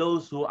hope to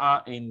those who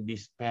are in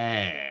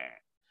despair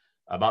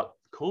about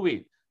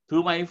COVID.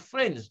 To my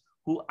friends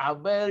who are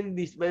very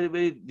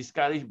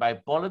discouraged by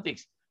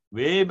politics,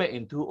 way back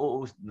in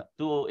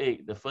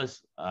 2008, the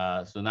first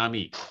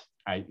tsunami,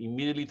 I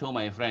immediately told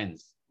my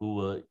friends who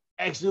were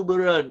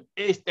exuberant,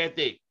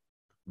 ecstatic,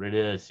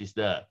 brother,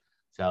 sister,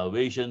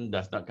 salvation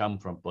does not come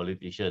from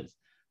politicians.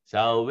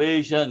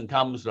 Salvation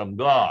comes from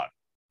God.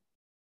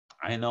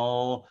 I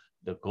know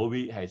the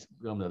COVID has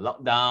become the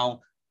lockdown.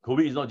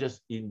 COVID is not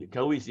just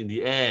COVID is in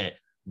the air,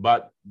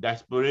 but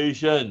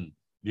desperation,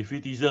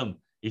 defeatism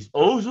is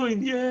also in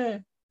the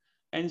air.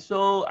 And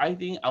so I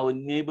think our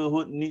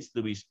neighborhood needs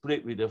to be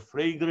sprayed with the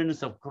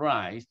fragrance of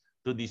Christ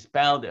to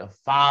dispel the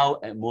foul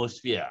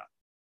atmosphere,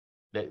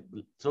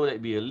 so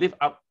that we lift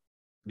up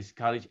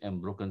discouraged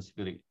and broken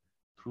spirit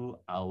through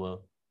our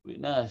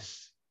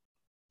witness.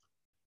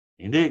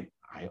 Indeed,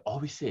 I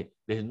always say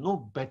there's no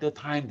better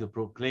time to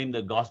proclaim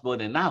the gospel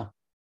than now,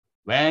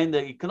 when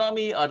the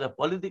economy or the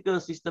political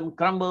system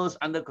crumbles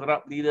under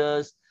corrupt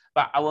leaders.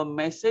 But our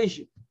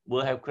message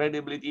will have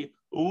credibility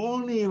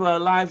only if our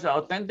lives are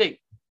authentic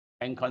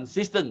and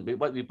consistent with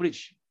what we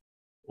preach.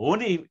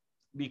 Only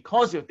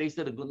because we've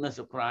tasted the goodness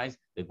of Christ,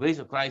 the grace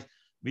of Christ,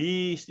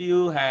 we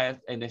still have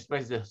and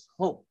express this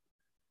hope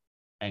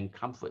and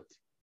comfort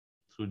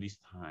through these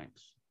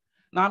times.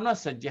 Now, I'm not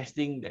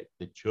suggesting that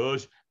the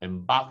church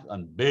embarks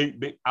on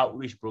big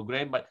outreach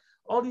program, but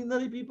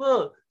ordinary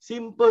people,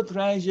 simple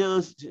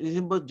treasures,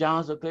 simple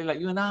jars of clay like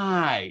you and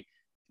I,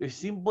 with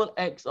simple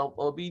acts of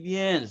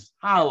obedience.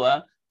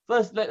 How?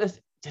 First, let us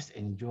just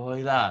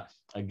enjoy lah.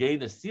 Again,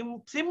 the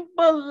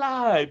simple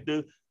life,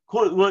 the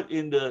code word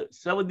in the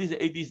 70s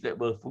and 80s that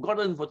were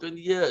forgotten for 20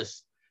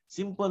 years.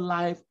 Simple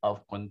life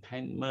of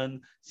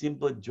contentment,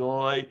 simple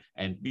joy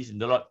and peace in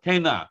the Lord.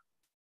 Can?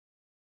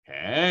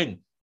 Can.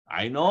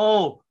 I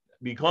know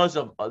because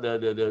of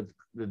the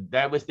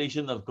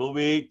devastation of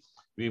COVID,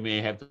 we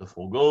may have to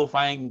forego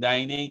fine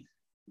dining.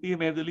 We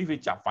may have to live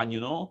with chapfan, you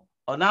know.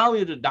 Or now we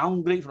have to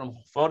downgrade from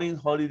foreign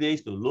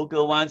holidays to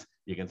local ones.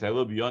 You can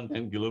travel beyond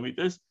 10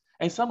 kilometers.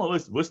 And some of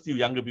us, we're still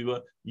younger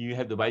people, you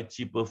have to buy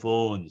cheaper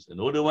phones. And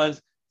older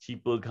ones,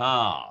 cheaper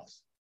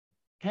cars.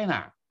 Can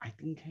I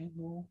think can.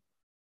 No.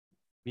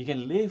 We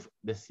can live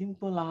the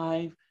simple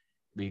life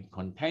with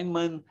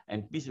contentment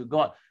and peace with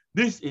God.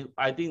 This is,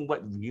 I think,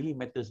 what really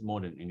matters more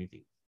than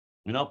anything.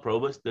 You know,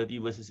 Proverbs 30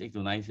 verses 8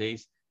 to 9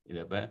 says in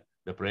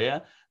the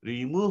prayer,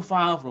 remove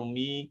far from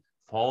me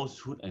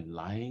falsehood and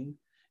lying.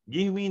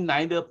 Give me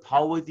neither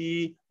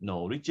poverty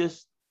nor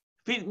riches.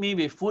 Feed me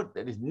with food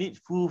that is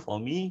needful for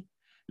me,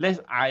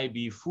 lest I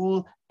be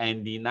full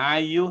and deny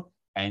you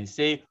and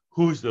say,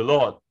 who's the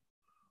Lord?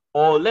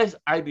 Or lest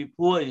I be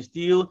poor and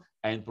steal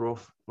and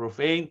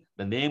profane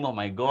the name of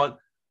my God.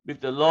 With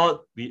the Lord,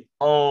 we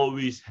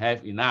always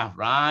have enough,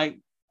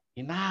 right?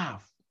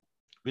 Enough.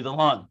 With the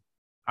Lord,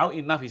 how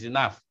enough is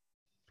enough?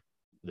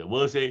 The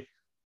word says,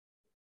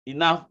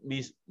 enough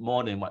means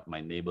more than what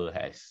my neighbor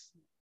has.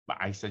 But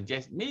I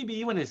suggest maybe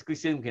even as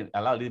Christian can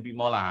allow a little bit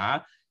more.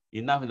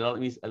 Enough in the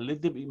Lord means a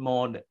little bit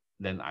more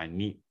than I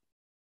need.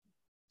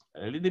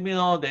 A little bit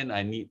more than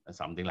I need,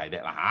 something like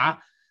that.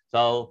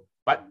 So,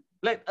 but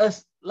let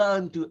us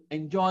learn to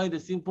enjoy the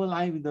simple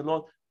life in the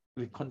Lord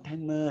with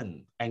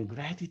contentment and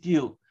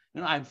gratitude. You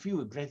know, I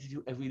feel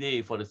gratitude every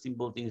day for the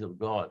simple things of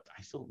God.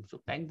 I'm so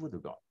thankful to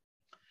God.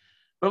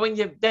 But when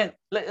you have that,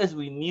 let us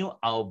renew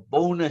our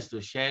boldness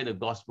to share the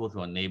gospel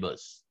to our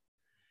neighbors.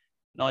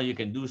 Now you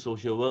can do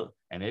social work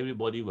and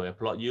everybody will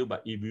applaud you,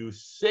 but if you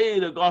say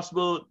the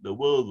gospel, the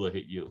world will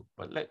hate you.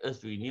 But let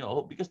us renew our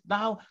hope, because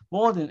now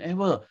more than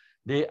ever,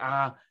 they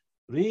are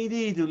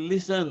ready to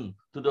listen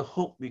to the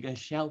hope we can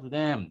shout to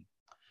them.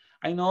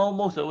 I know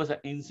most of us are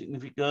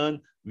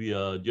insignificant. We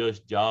are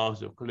just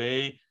jars of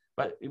clay.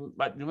 But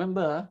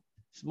remember,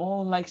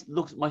 small lights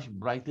looks much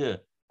brighter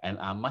and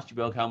are much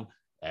welcome,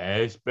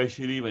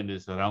 especially when the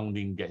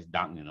surrounding gets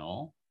dark, you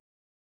know.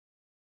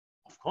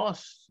 Of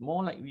course,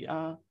 more like we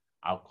are,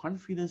 our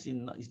confidence is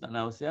not in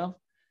ourselves.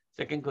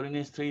 2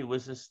 Corinthians 3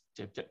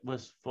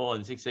 verse 4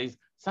 and 6 says,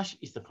 such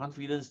is the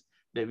confidence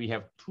that we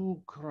have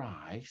through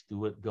Christ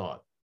toward God.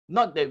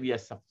 Not that we are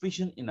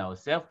sufficient in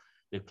ourselves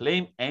to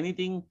claim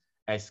anything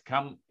as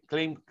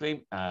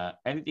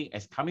anything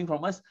as coming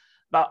from us,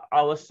 but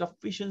our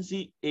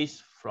sufficiency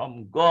is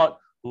from God,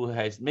 who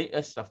has made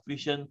us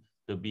sufficient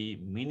to be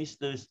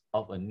ministers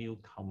of a new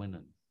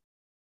covenant.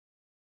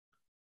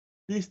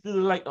 This is the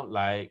light of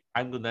light,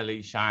 I'm gonna let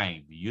it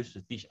shine. We used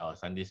to teach our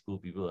Sunday school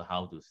people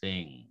how to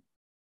sing.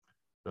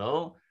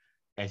 So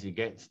as it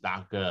gets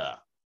darker,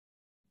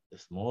 the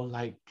small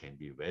light can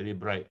be very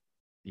bright.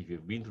 If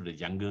you've been to the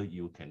jungle,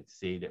 you can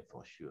say that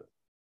for sure.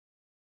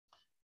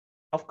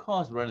 Of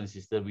course, brothers and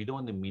sisters, we don't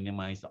want to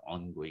minimize the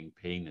ongoing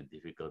pain and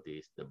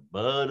difficulties, the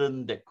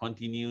burden that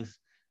continues,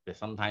 that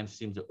sometimes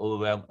seems to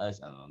overwhelm us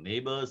and our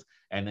neighbors.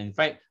 And in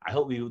fact, I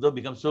hope we don't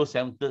become so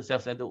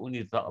self-centered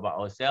only to talk about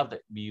ourselves,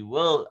 that we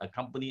will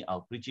accompany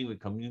our preaching with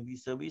community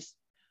service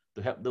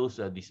to help those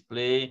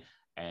displaced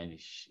and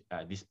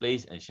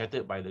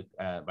shattered by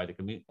the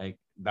community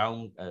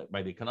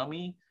by the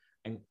economy.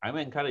 And I'm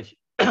encouraged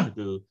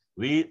to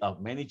read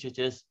of many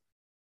churches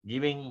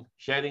giving,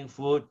 sharing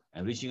food,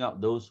 and reaching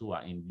out those who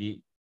are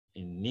indeed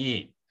in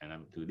need. And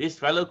to these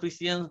fellow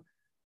Christians,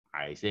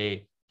 I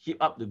say,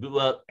 keep up the good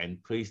work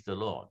and praise the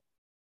Lord.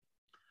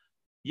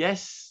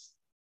 Yes,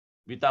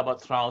 we talk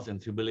about trials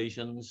and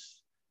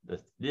tribulations.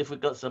 The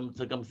difficult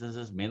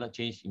circumstances may not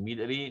change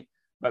immediately,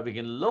 but we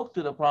can look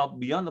to the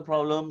beyond the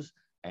problems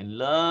and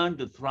learn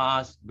to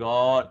trust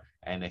God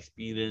and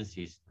experience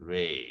His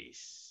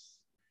grace.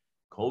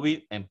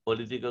 COVID and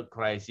political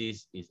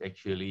crisis is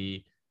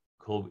actually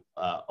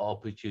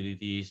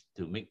opportunities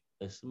to make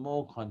a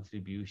small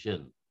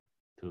contribution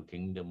to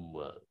kingdom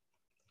work.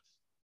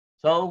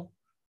 So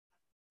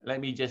let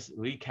me just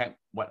recap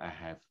what I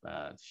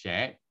have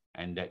shared,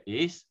 and that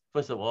is,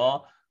 first of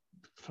all,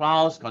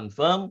 trials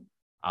confirm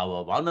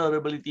our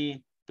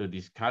vulnerability to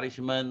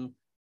discouragement,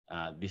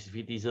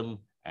 defeatism,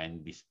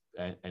 and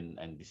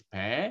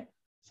despair.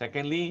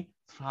 Secondly,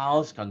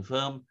 trials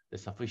confirm the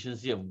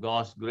sufficiency of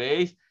God's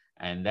grace.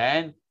 And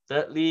then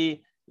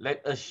thirdly,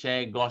 let us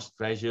share God's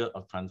treasure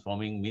of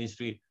transforming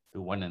ministry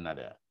to one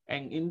another.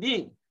 And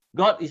indeed,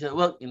 God is at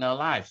work in our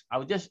lives.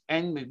 I'll just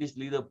end with this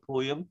little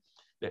poem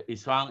that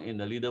is found in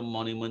the little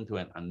monument to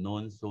an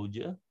unknown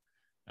soldier.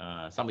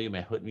 Some of you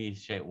may have heard me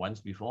share it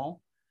once before.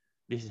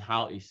 This is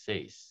how it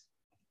says.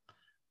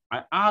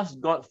 I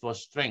asked God for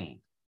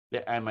strength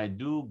that I might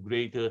do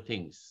greater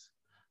things.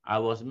 I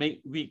was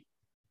made weak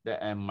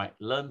that I might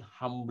learn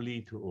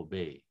humbly to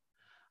obey.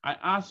 I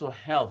asked for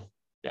health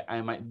that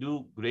I might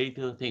do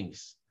greater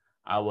things.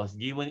 I was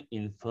given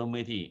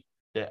infirmity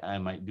that I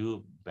might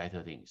do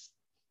better things.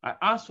 I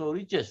asked for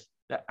riches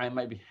that I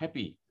might be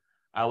happy.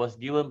 I was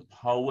given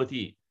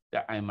poverty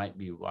that I might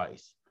be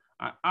wise.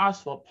 I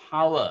asked for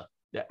power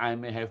that I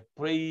may have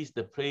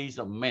the praise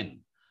of men.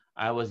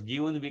 I was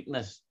given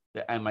weakness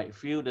that I might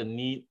feel the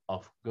need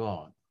of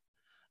God.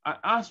 I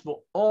asked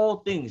for all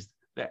things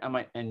that I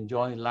might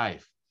enjoy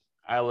life.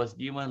 I was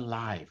given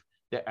life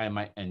that I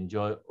might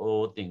enjoy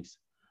all things.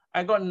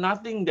 I got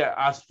nothing that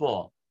I asked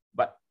for,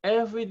 but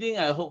everything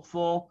I hoped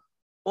for,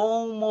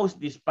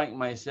 almost despite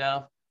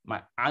myself,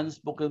 my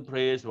unspoken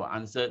prayers were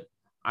answered.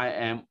 I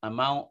am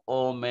among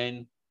all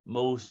men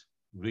most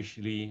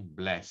richly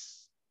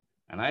blessed.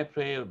 And I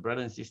pray,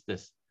 brothers and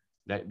sisters,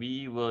 that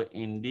we will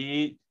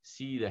indeed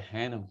see the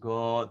hand of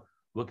God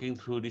working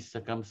through these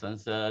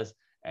circumstances.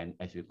 And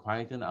as we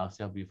quieten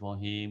ourselves before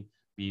Him,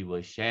 we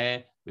will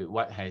share with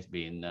what has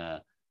been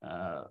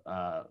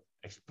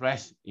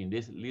expressed in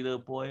this little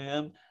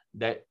poem,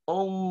 that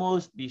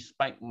almost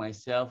despite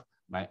myself,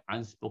 my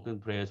unspoken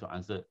prayers were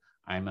answered.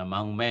 I'm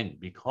among men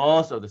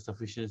because of the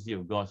sufficiency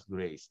of God's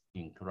grace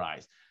in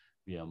Christ.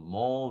 We are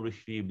more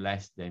richly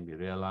blessed than we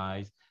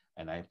realize.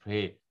 And I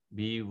pray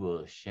we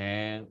will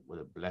share with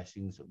the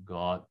blessings of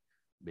God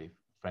with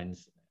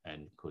friends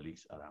and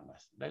colleagues around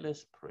us. Let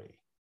us pray.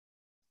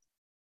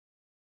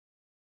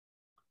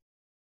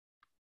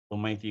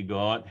 Almighty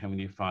God,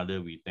 Heavenly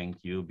Father, we thank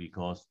you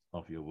because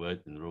of your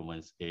word in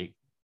Romans 8,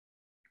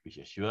 which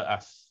assure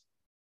us,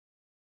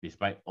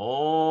 despite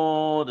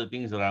all the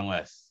things around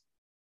us,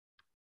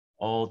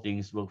 all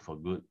things work for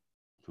good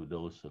to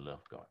those who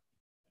love God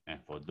and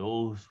for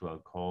those who are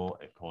called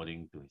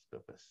according to His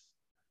purpose.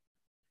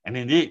 And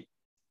indeed,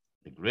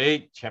 the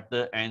great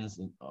chapter ends,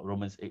 in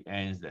Romans 8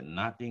 ends, that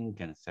nothing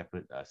can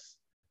separate us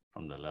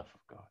from the love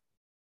of God.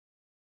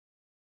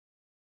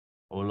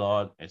 Oh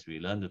Lord, as we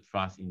learn to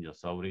trust in your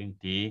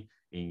sovereignty,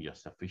 in your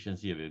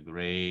sufficiency of your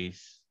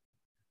grace,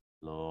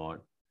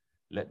 Lord,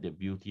 let the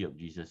beauty of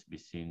Jesus be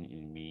seen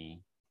in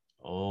me.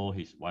 Oh,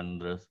 His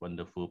wondrous,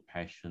 wonderful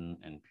passion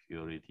and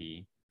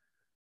purity.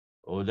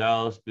 O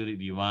thou Spirit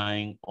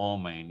divine, all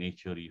my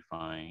nature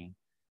refine,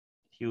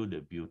 till the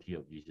beauty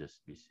of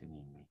Jesus be seen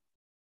in me.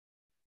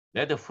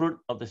 Let the fruit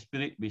of the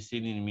Spirit be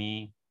seen in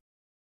me.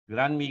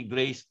 Grant me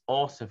grace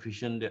all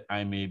sufficient that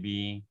I may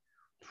be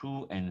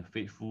true and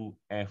faithful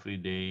every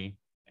day,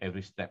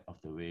 every step of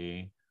the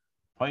way,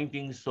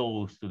 pointing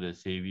souls to the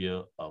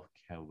Savior of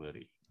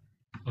Calvary.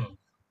 Mm.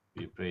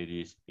 We pray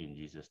this in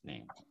Jesus'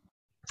 name.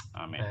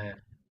 Amen.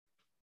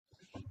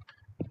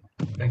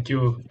 Thank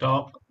you,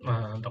 Dr.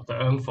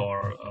 Ng,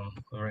 for a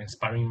very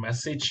inspiring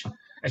message.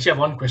 Actually, I have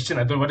one question.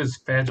 I don't know whether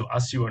it's fair to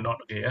ask you or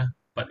not, okay? Yeah?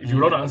 But if you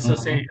don't answer,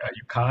 say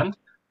you can't.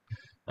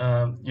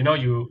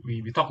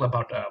 We talked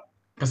about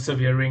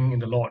persevering in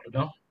the Lord,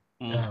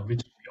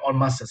 which we all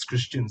must as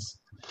Christians.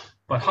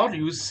 But how do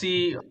you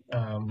see,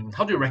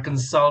 how do you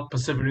reconcile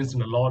perseverance in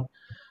the Lord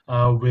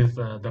with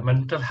the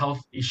mental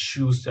health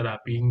issues that are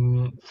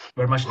being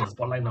very much in the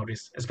spotlight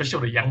nowadays, especially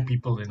of the young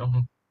people,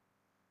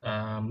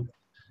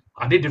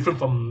 are they different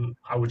from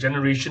our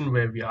generation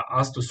where we are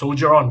asked to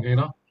soldier on,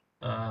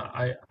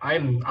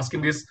 I'm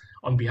asking this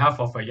on behalf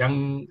of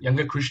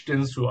younger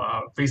Christians who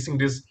are facing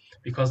this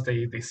because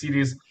they see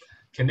this.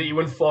 Can they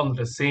even fall in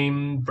the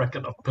same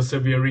bracket of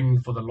persevering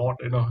for the Lord,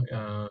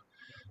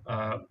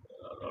 uh,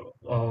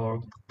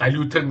 or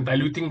diluting their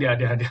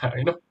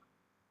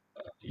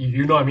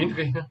you know what I mean?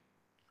 Okay.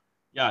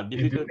 Yeah,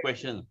 difficult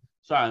question.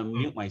 So I'll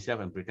mute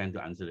myself and pretend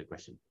to answer the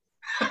question.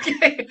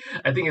 Okay,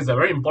 I think it's a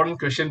very important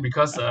question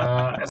because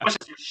as much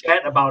as you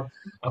shared about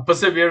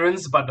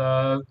perseverance,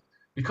 but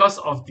because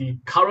of the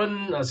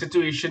current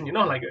situation,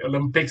 like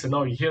Olympics,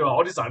 you hear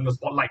all this are in the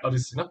spotlight, all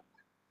this,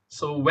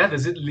 So where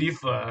does it leave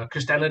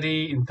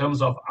Christianity in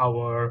terms of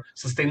our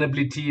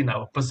sustainability and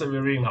our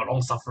persevering, our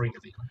long suffering? I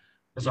think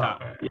that's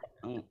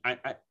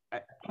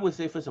I would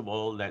say first of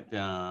all that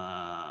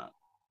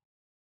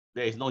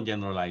there is no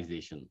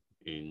generalization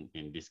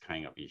in this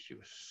kind of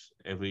issues.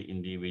 Every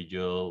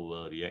individual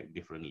will react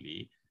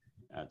differently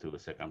to the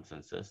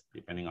circumstances,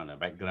 depending on the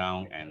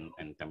background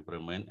and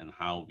temperament and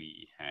how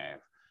we have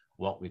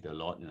walked with the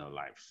Lord in our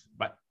lives.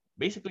 But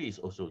basically, it's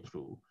also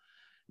true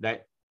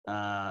that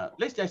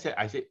let's just say,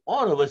 I say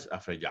all of us are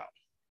fragile.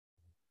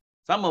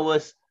 Some of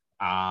us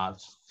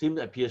seem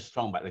to appear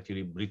strong, but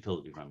actually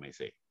brittle, if I may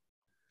say.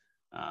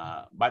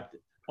 But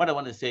what I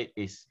want to say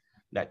is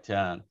that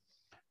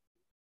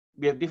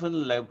we have different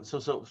levels.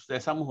 So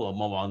there's some who are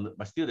more vulnerable,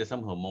 but still there's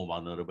some who are more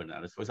vulnerable than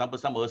others. For example,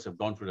 some of us have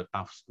gone through the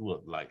tough school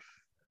of life.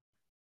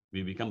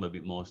 We become a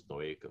bit more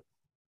stoical.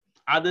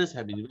 Others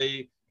have been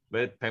very,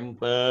 very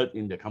pampered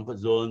in the comfort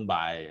zone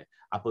by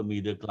upper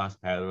middle class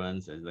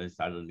parents, and then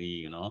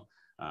suddenly,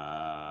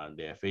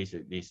 they are faced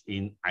with this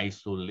in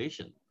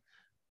isolation.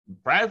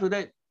 Prior to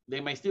that,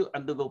 they might still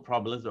undergo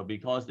problems, but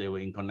because they were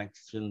in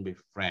connection with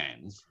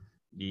friends,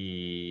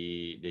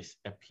 they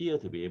appear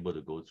to be able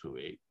to go through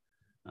it.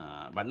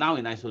 But now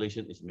in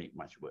isolation, it's made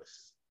much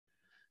worse.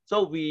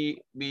 So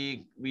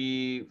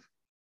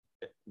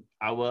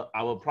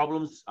our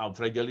problems, our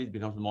fragility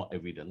becomes more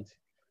evident,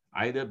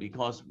 either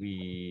because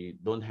we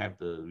don't have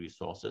the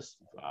resources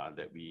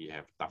that we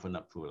have toughened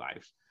up through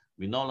lives.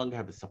 We no longer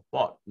have the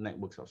support,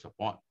 networks of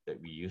support that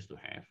we used to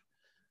have.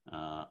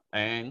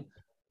 And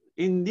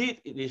indeed,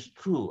 it is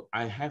true,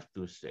 I have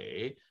to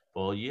say,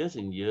 for years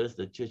and years,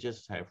 the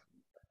churches have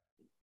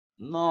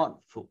not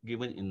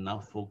given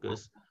enough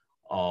focus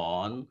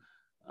on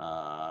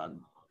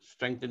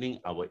strengthening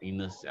our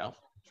inner self,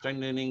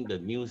 strengthening the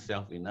new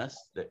self in us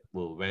that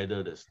will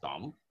weather the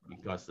storm,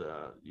 because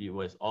it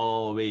was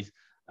always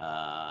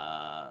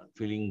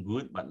feeling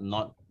good, but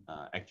not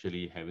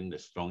actually having the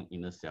strong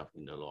inner self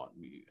in the Lord.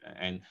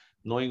 And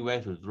knowing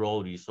where to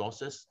draw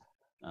resources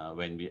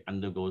when we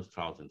undergo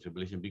trials and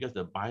tribulation, because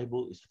the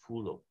Bible is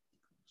full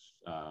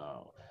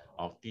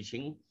of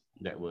teaching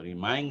that will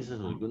remind us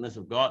of the goodness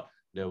of God,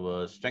 that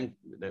will strength,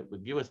 that will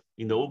give us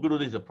in the old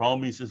days the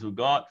promises of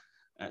God.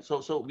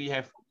 So we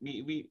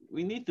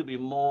need to be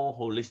more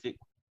holistic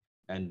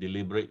and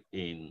deliberate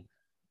in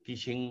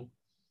teaching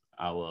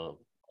our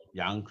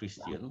young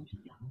Christian,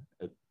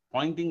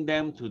 pointing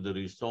them to the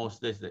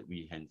resources that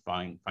we can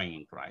find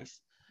in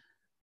Christ,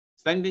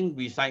 standing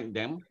beside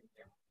them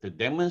to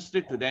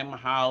demonstrate to them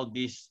how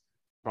these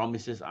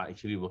promises are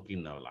actually working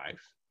in our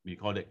lives. We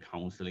call it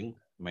counseling,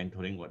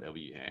 mentoring, whatever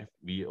you have.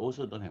 We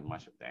also don't have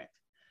much of that.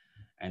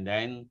 And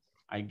then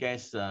I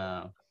guess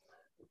at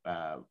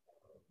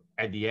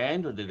the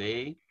end of the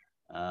day,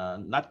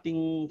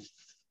 nothing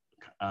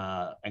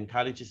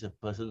encourages a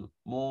person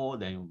more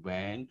than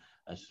when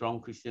a strong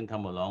Christian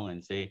come along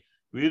and say,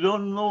 we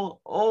don't know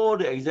all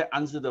the exact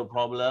answer to the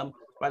problem,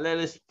 but let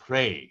us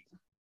pray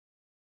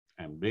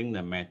and bring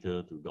the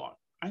matter to God.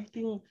 I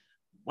think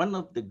one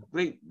of the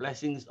great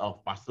blessings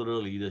of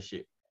pastoral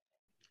leadership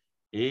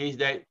is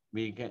that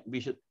we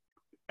should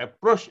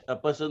approach a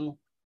person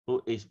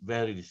who is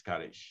very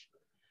discouraged.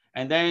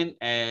 And then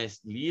as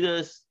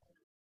leaders,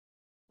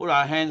 put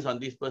our hands on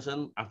this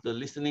person after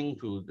listening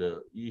to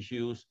the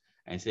issues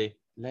and say,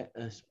 let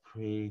us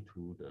pray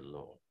to the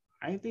Lord.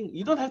 I think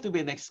you don't have to be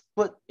an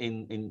expert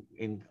in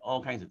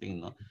all kinds of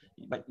things,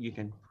 but you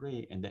can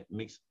pray, and that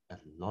makes a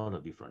lot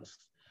of difference.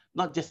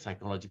 Not just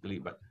psychologically,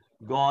 but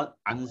God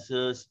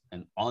answers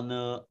and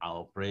honor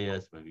our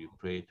prayers when we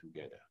pray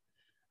together.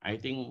 I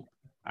think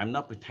I'm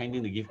not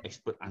pretending to give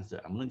expert answer.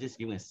 I'm not just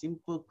giving a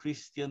simple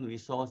Christian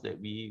resource that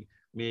we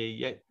may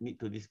yet need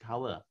to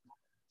discover.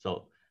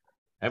 So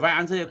have I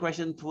answered your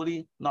question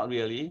fully? Not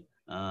really,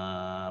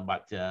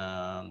 but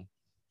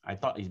I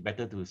thought it's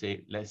better to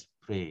say, let's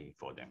pray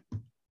for them.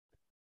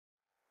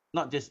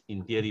 Not just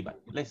in theory,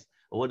 but let's,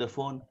 over the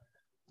phone,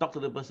 talk to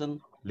the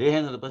person, lay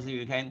hands on the person if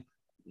you can.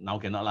 Now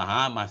cannot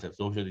lah, must have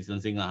social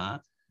distancing lah.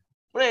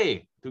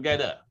 Pray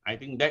together. I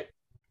think that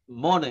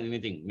more than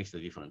anything makes the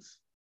difference.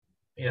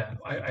 Yeah,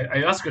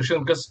 I ask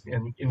question because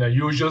in the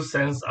usual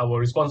sense, our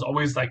response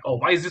always like, oh,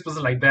 why is this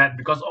person like that?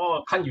 Because,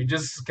 oh, can't you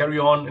just carry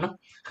on, you know?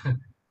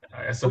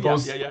 I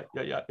suppose. Oh,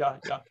 yeah.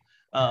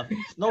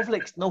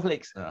 Snowflakes.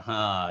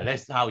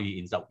 That's how you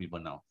insult people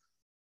now.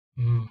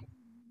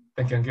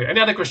 Thank you. Any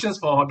other questions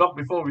for Doc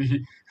before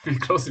we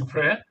close in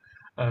prayer?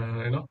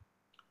 You know?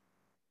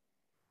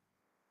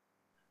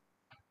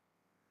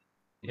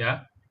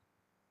 Yeah.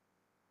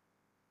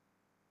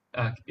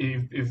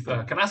 If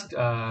can I ask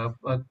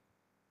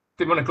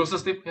Steve, want to close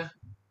this, Steve? Yeah.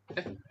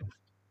 Okay.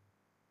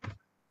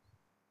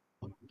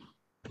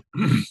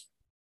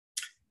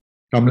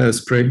 Come, let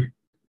us pray.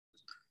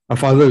 Our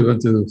Father, we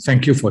want to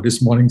thank you for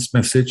this morning's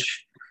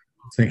message.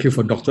 Thank you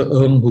for Dr.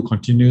 Ng, who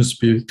continues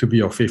to be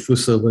your faithful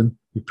servant.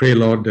 We pray,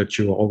 Lord, that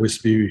you will always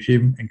be with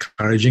him,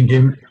 encouraging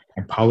him,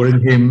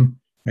 empowering him,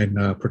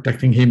 and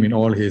protecting him in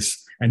all his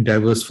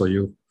endeavors for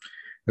you.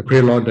 I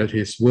pray, Lord, that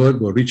his word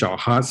will reach our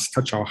hearts,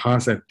 touch our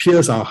hearts, and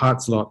pierce our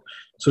hearts, Lord,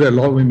 so that,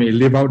 Lord, we may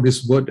live out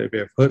this word that we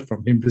have heard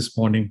from him this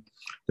morning,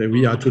 that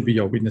we are to be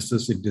your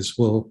witnesses in this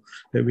world,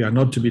 that we are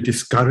not to be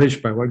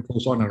discouraged by what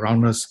goes on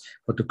around us,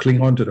 but to cling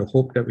on to the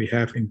hope that we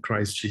have in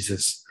Christ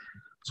Jesus.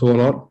 So,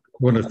 Lord, I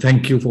want to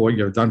thank you for what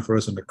you have done for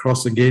us on the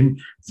cross again.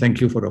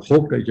 Thank you for the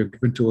hope that you've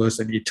given to us,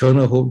 an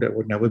eternal hope that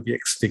will never be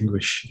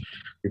extinguished.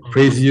 We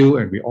praise you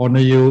and we honor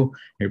you.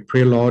 We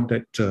pray, Lord,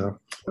 that you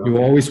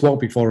will always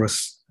walk before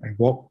us and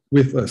walk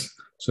with us,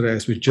 so that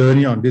as we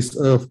journey on this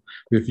earth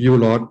with you,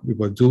 Lord, we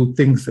will do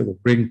things that will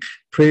bring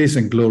praise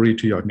and glory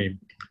to your name.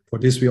 For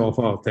this we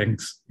offer our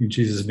thanks. In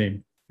Jesus'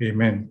 name,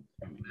 amen.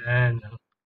 Amen.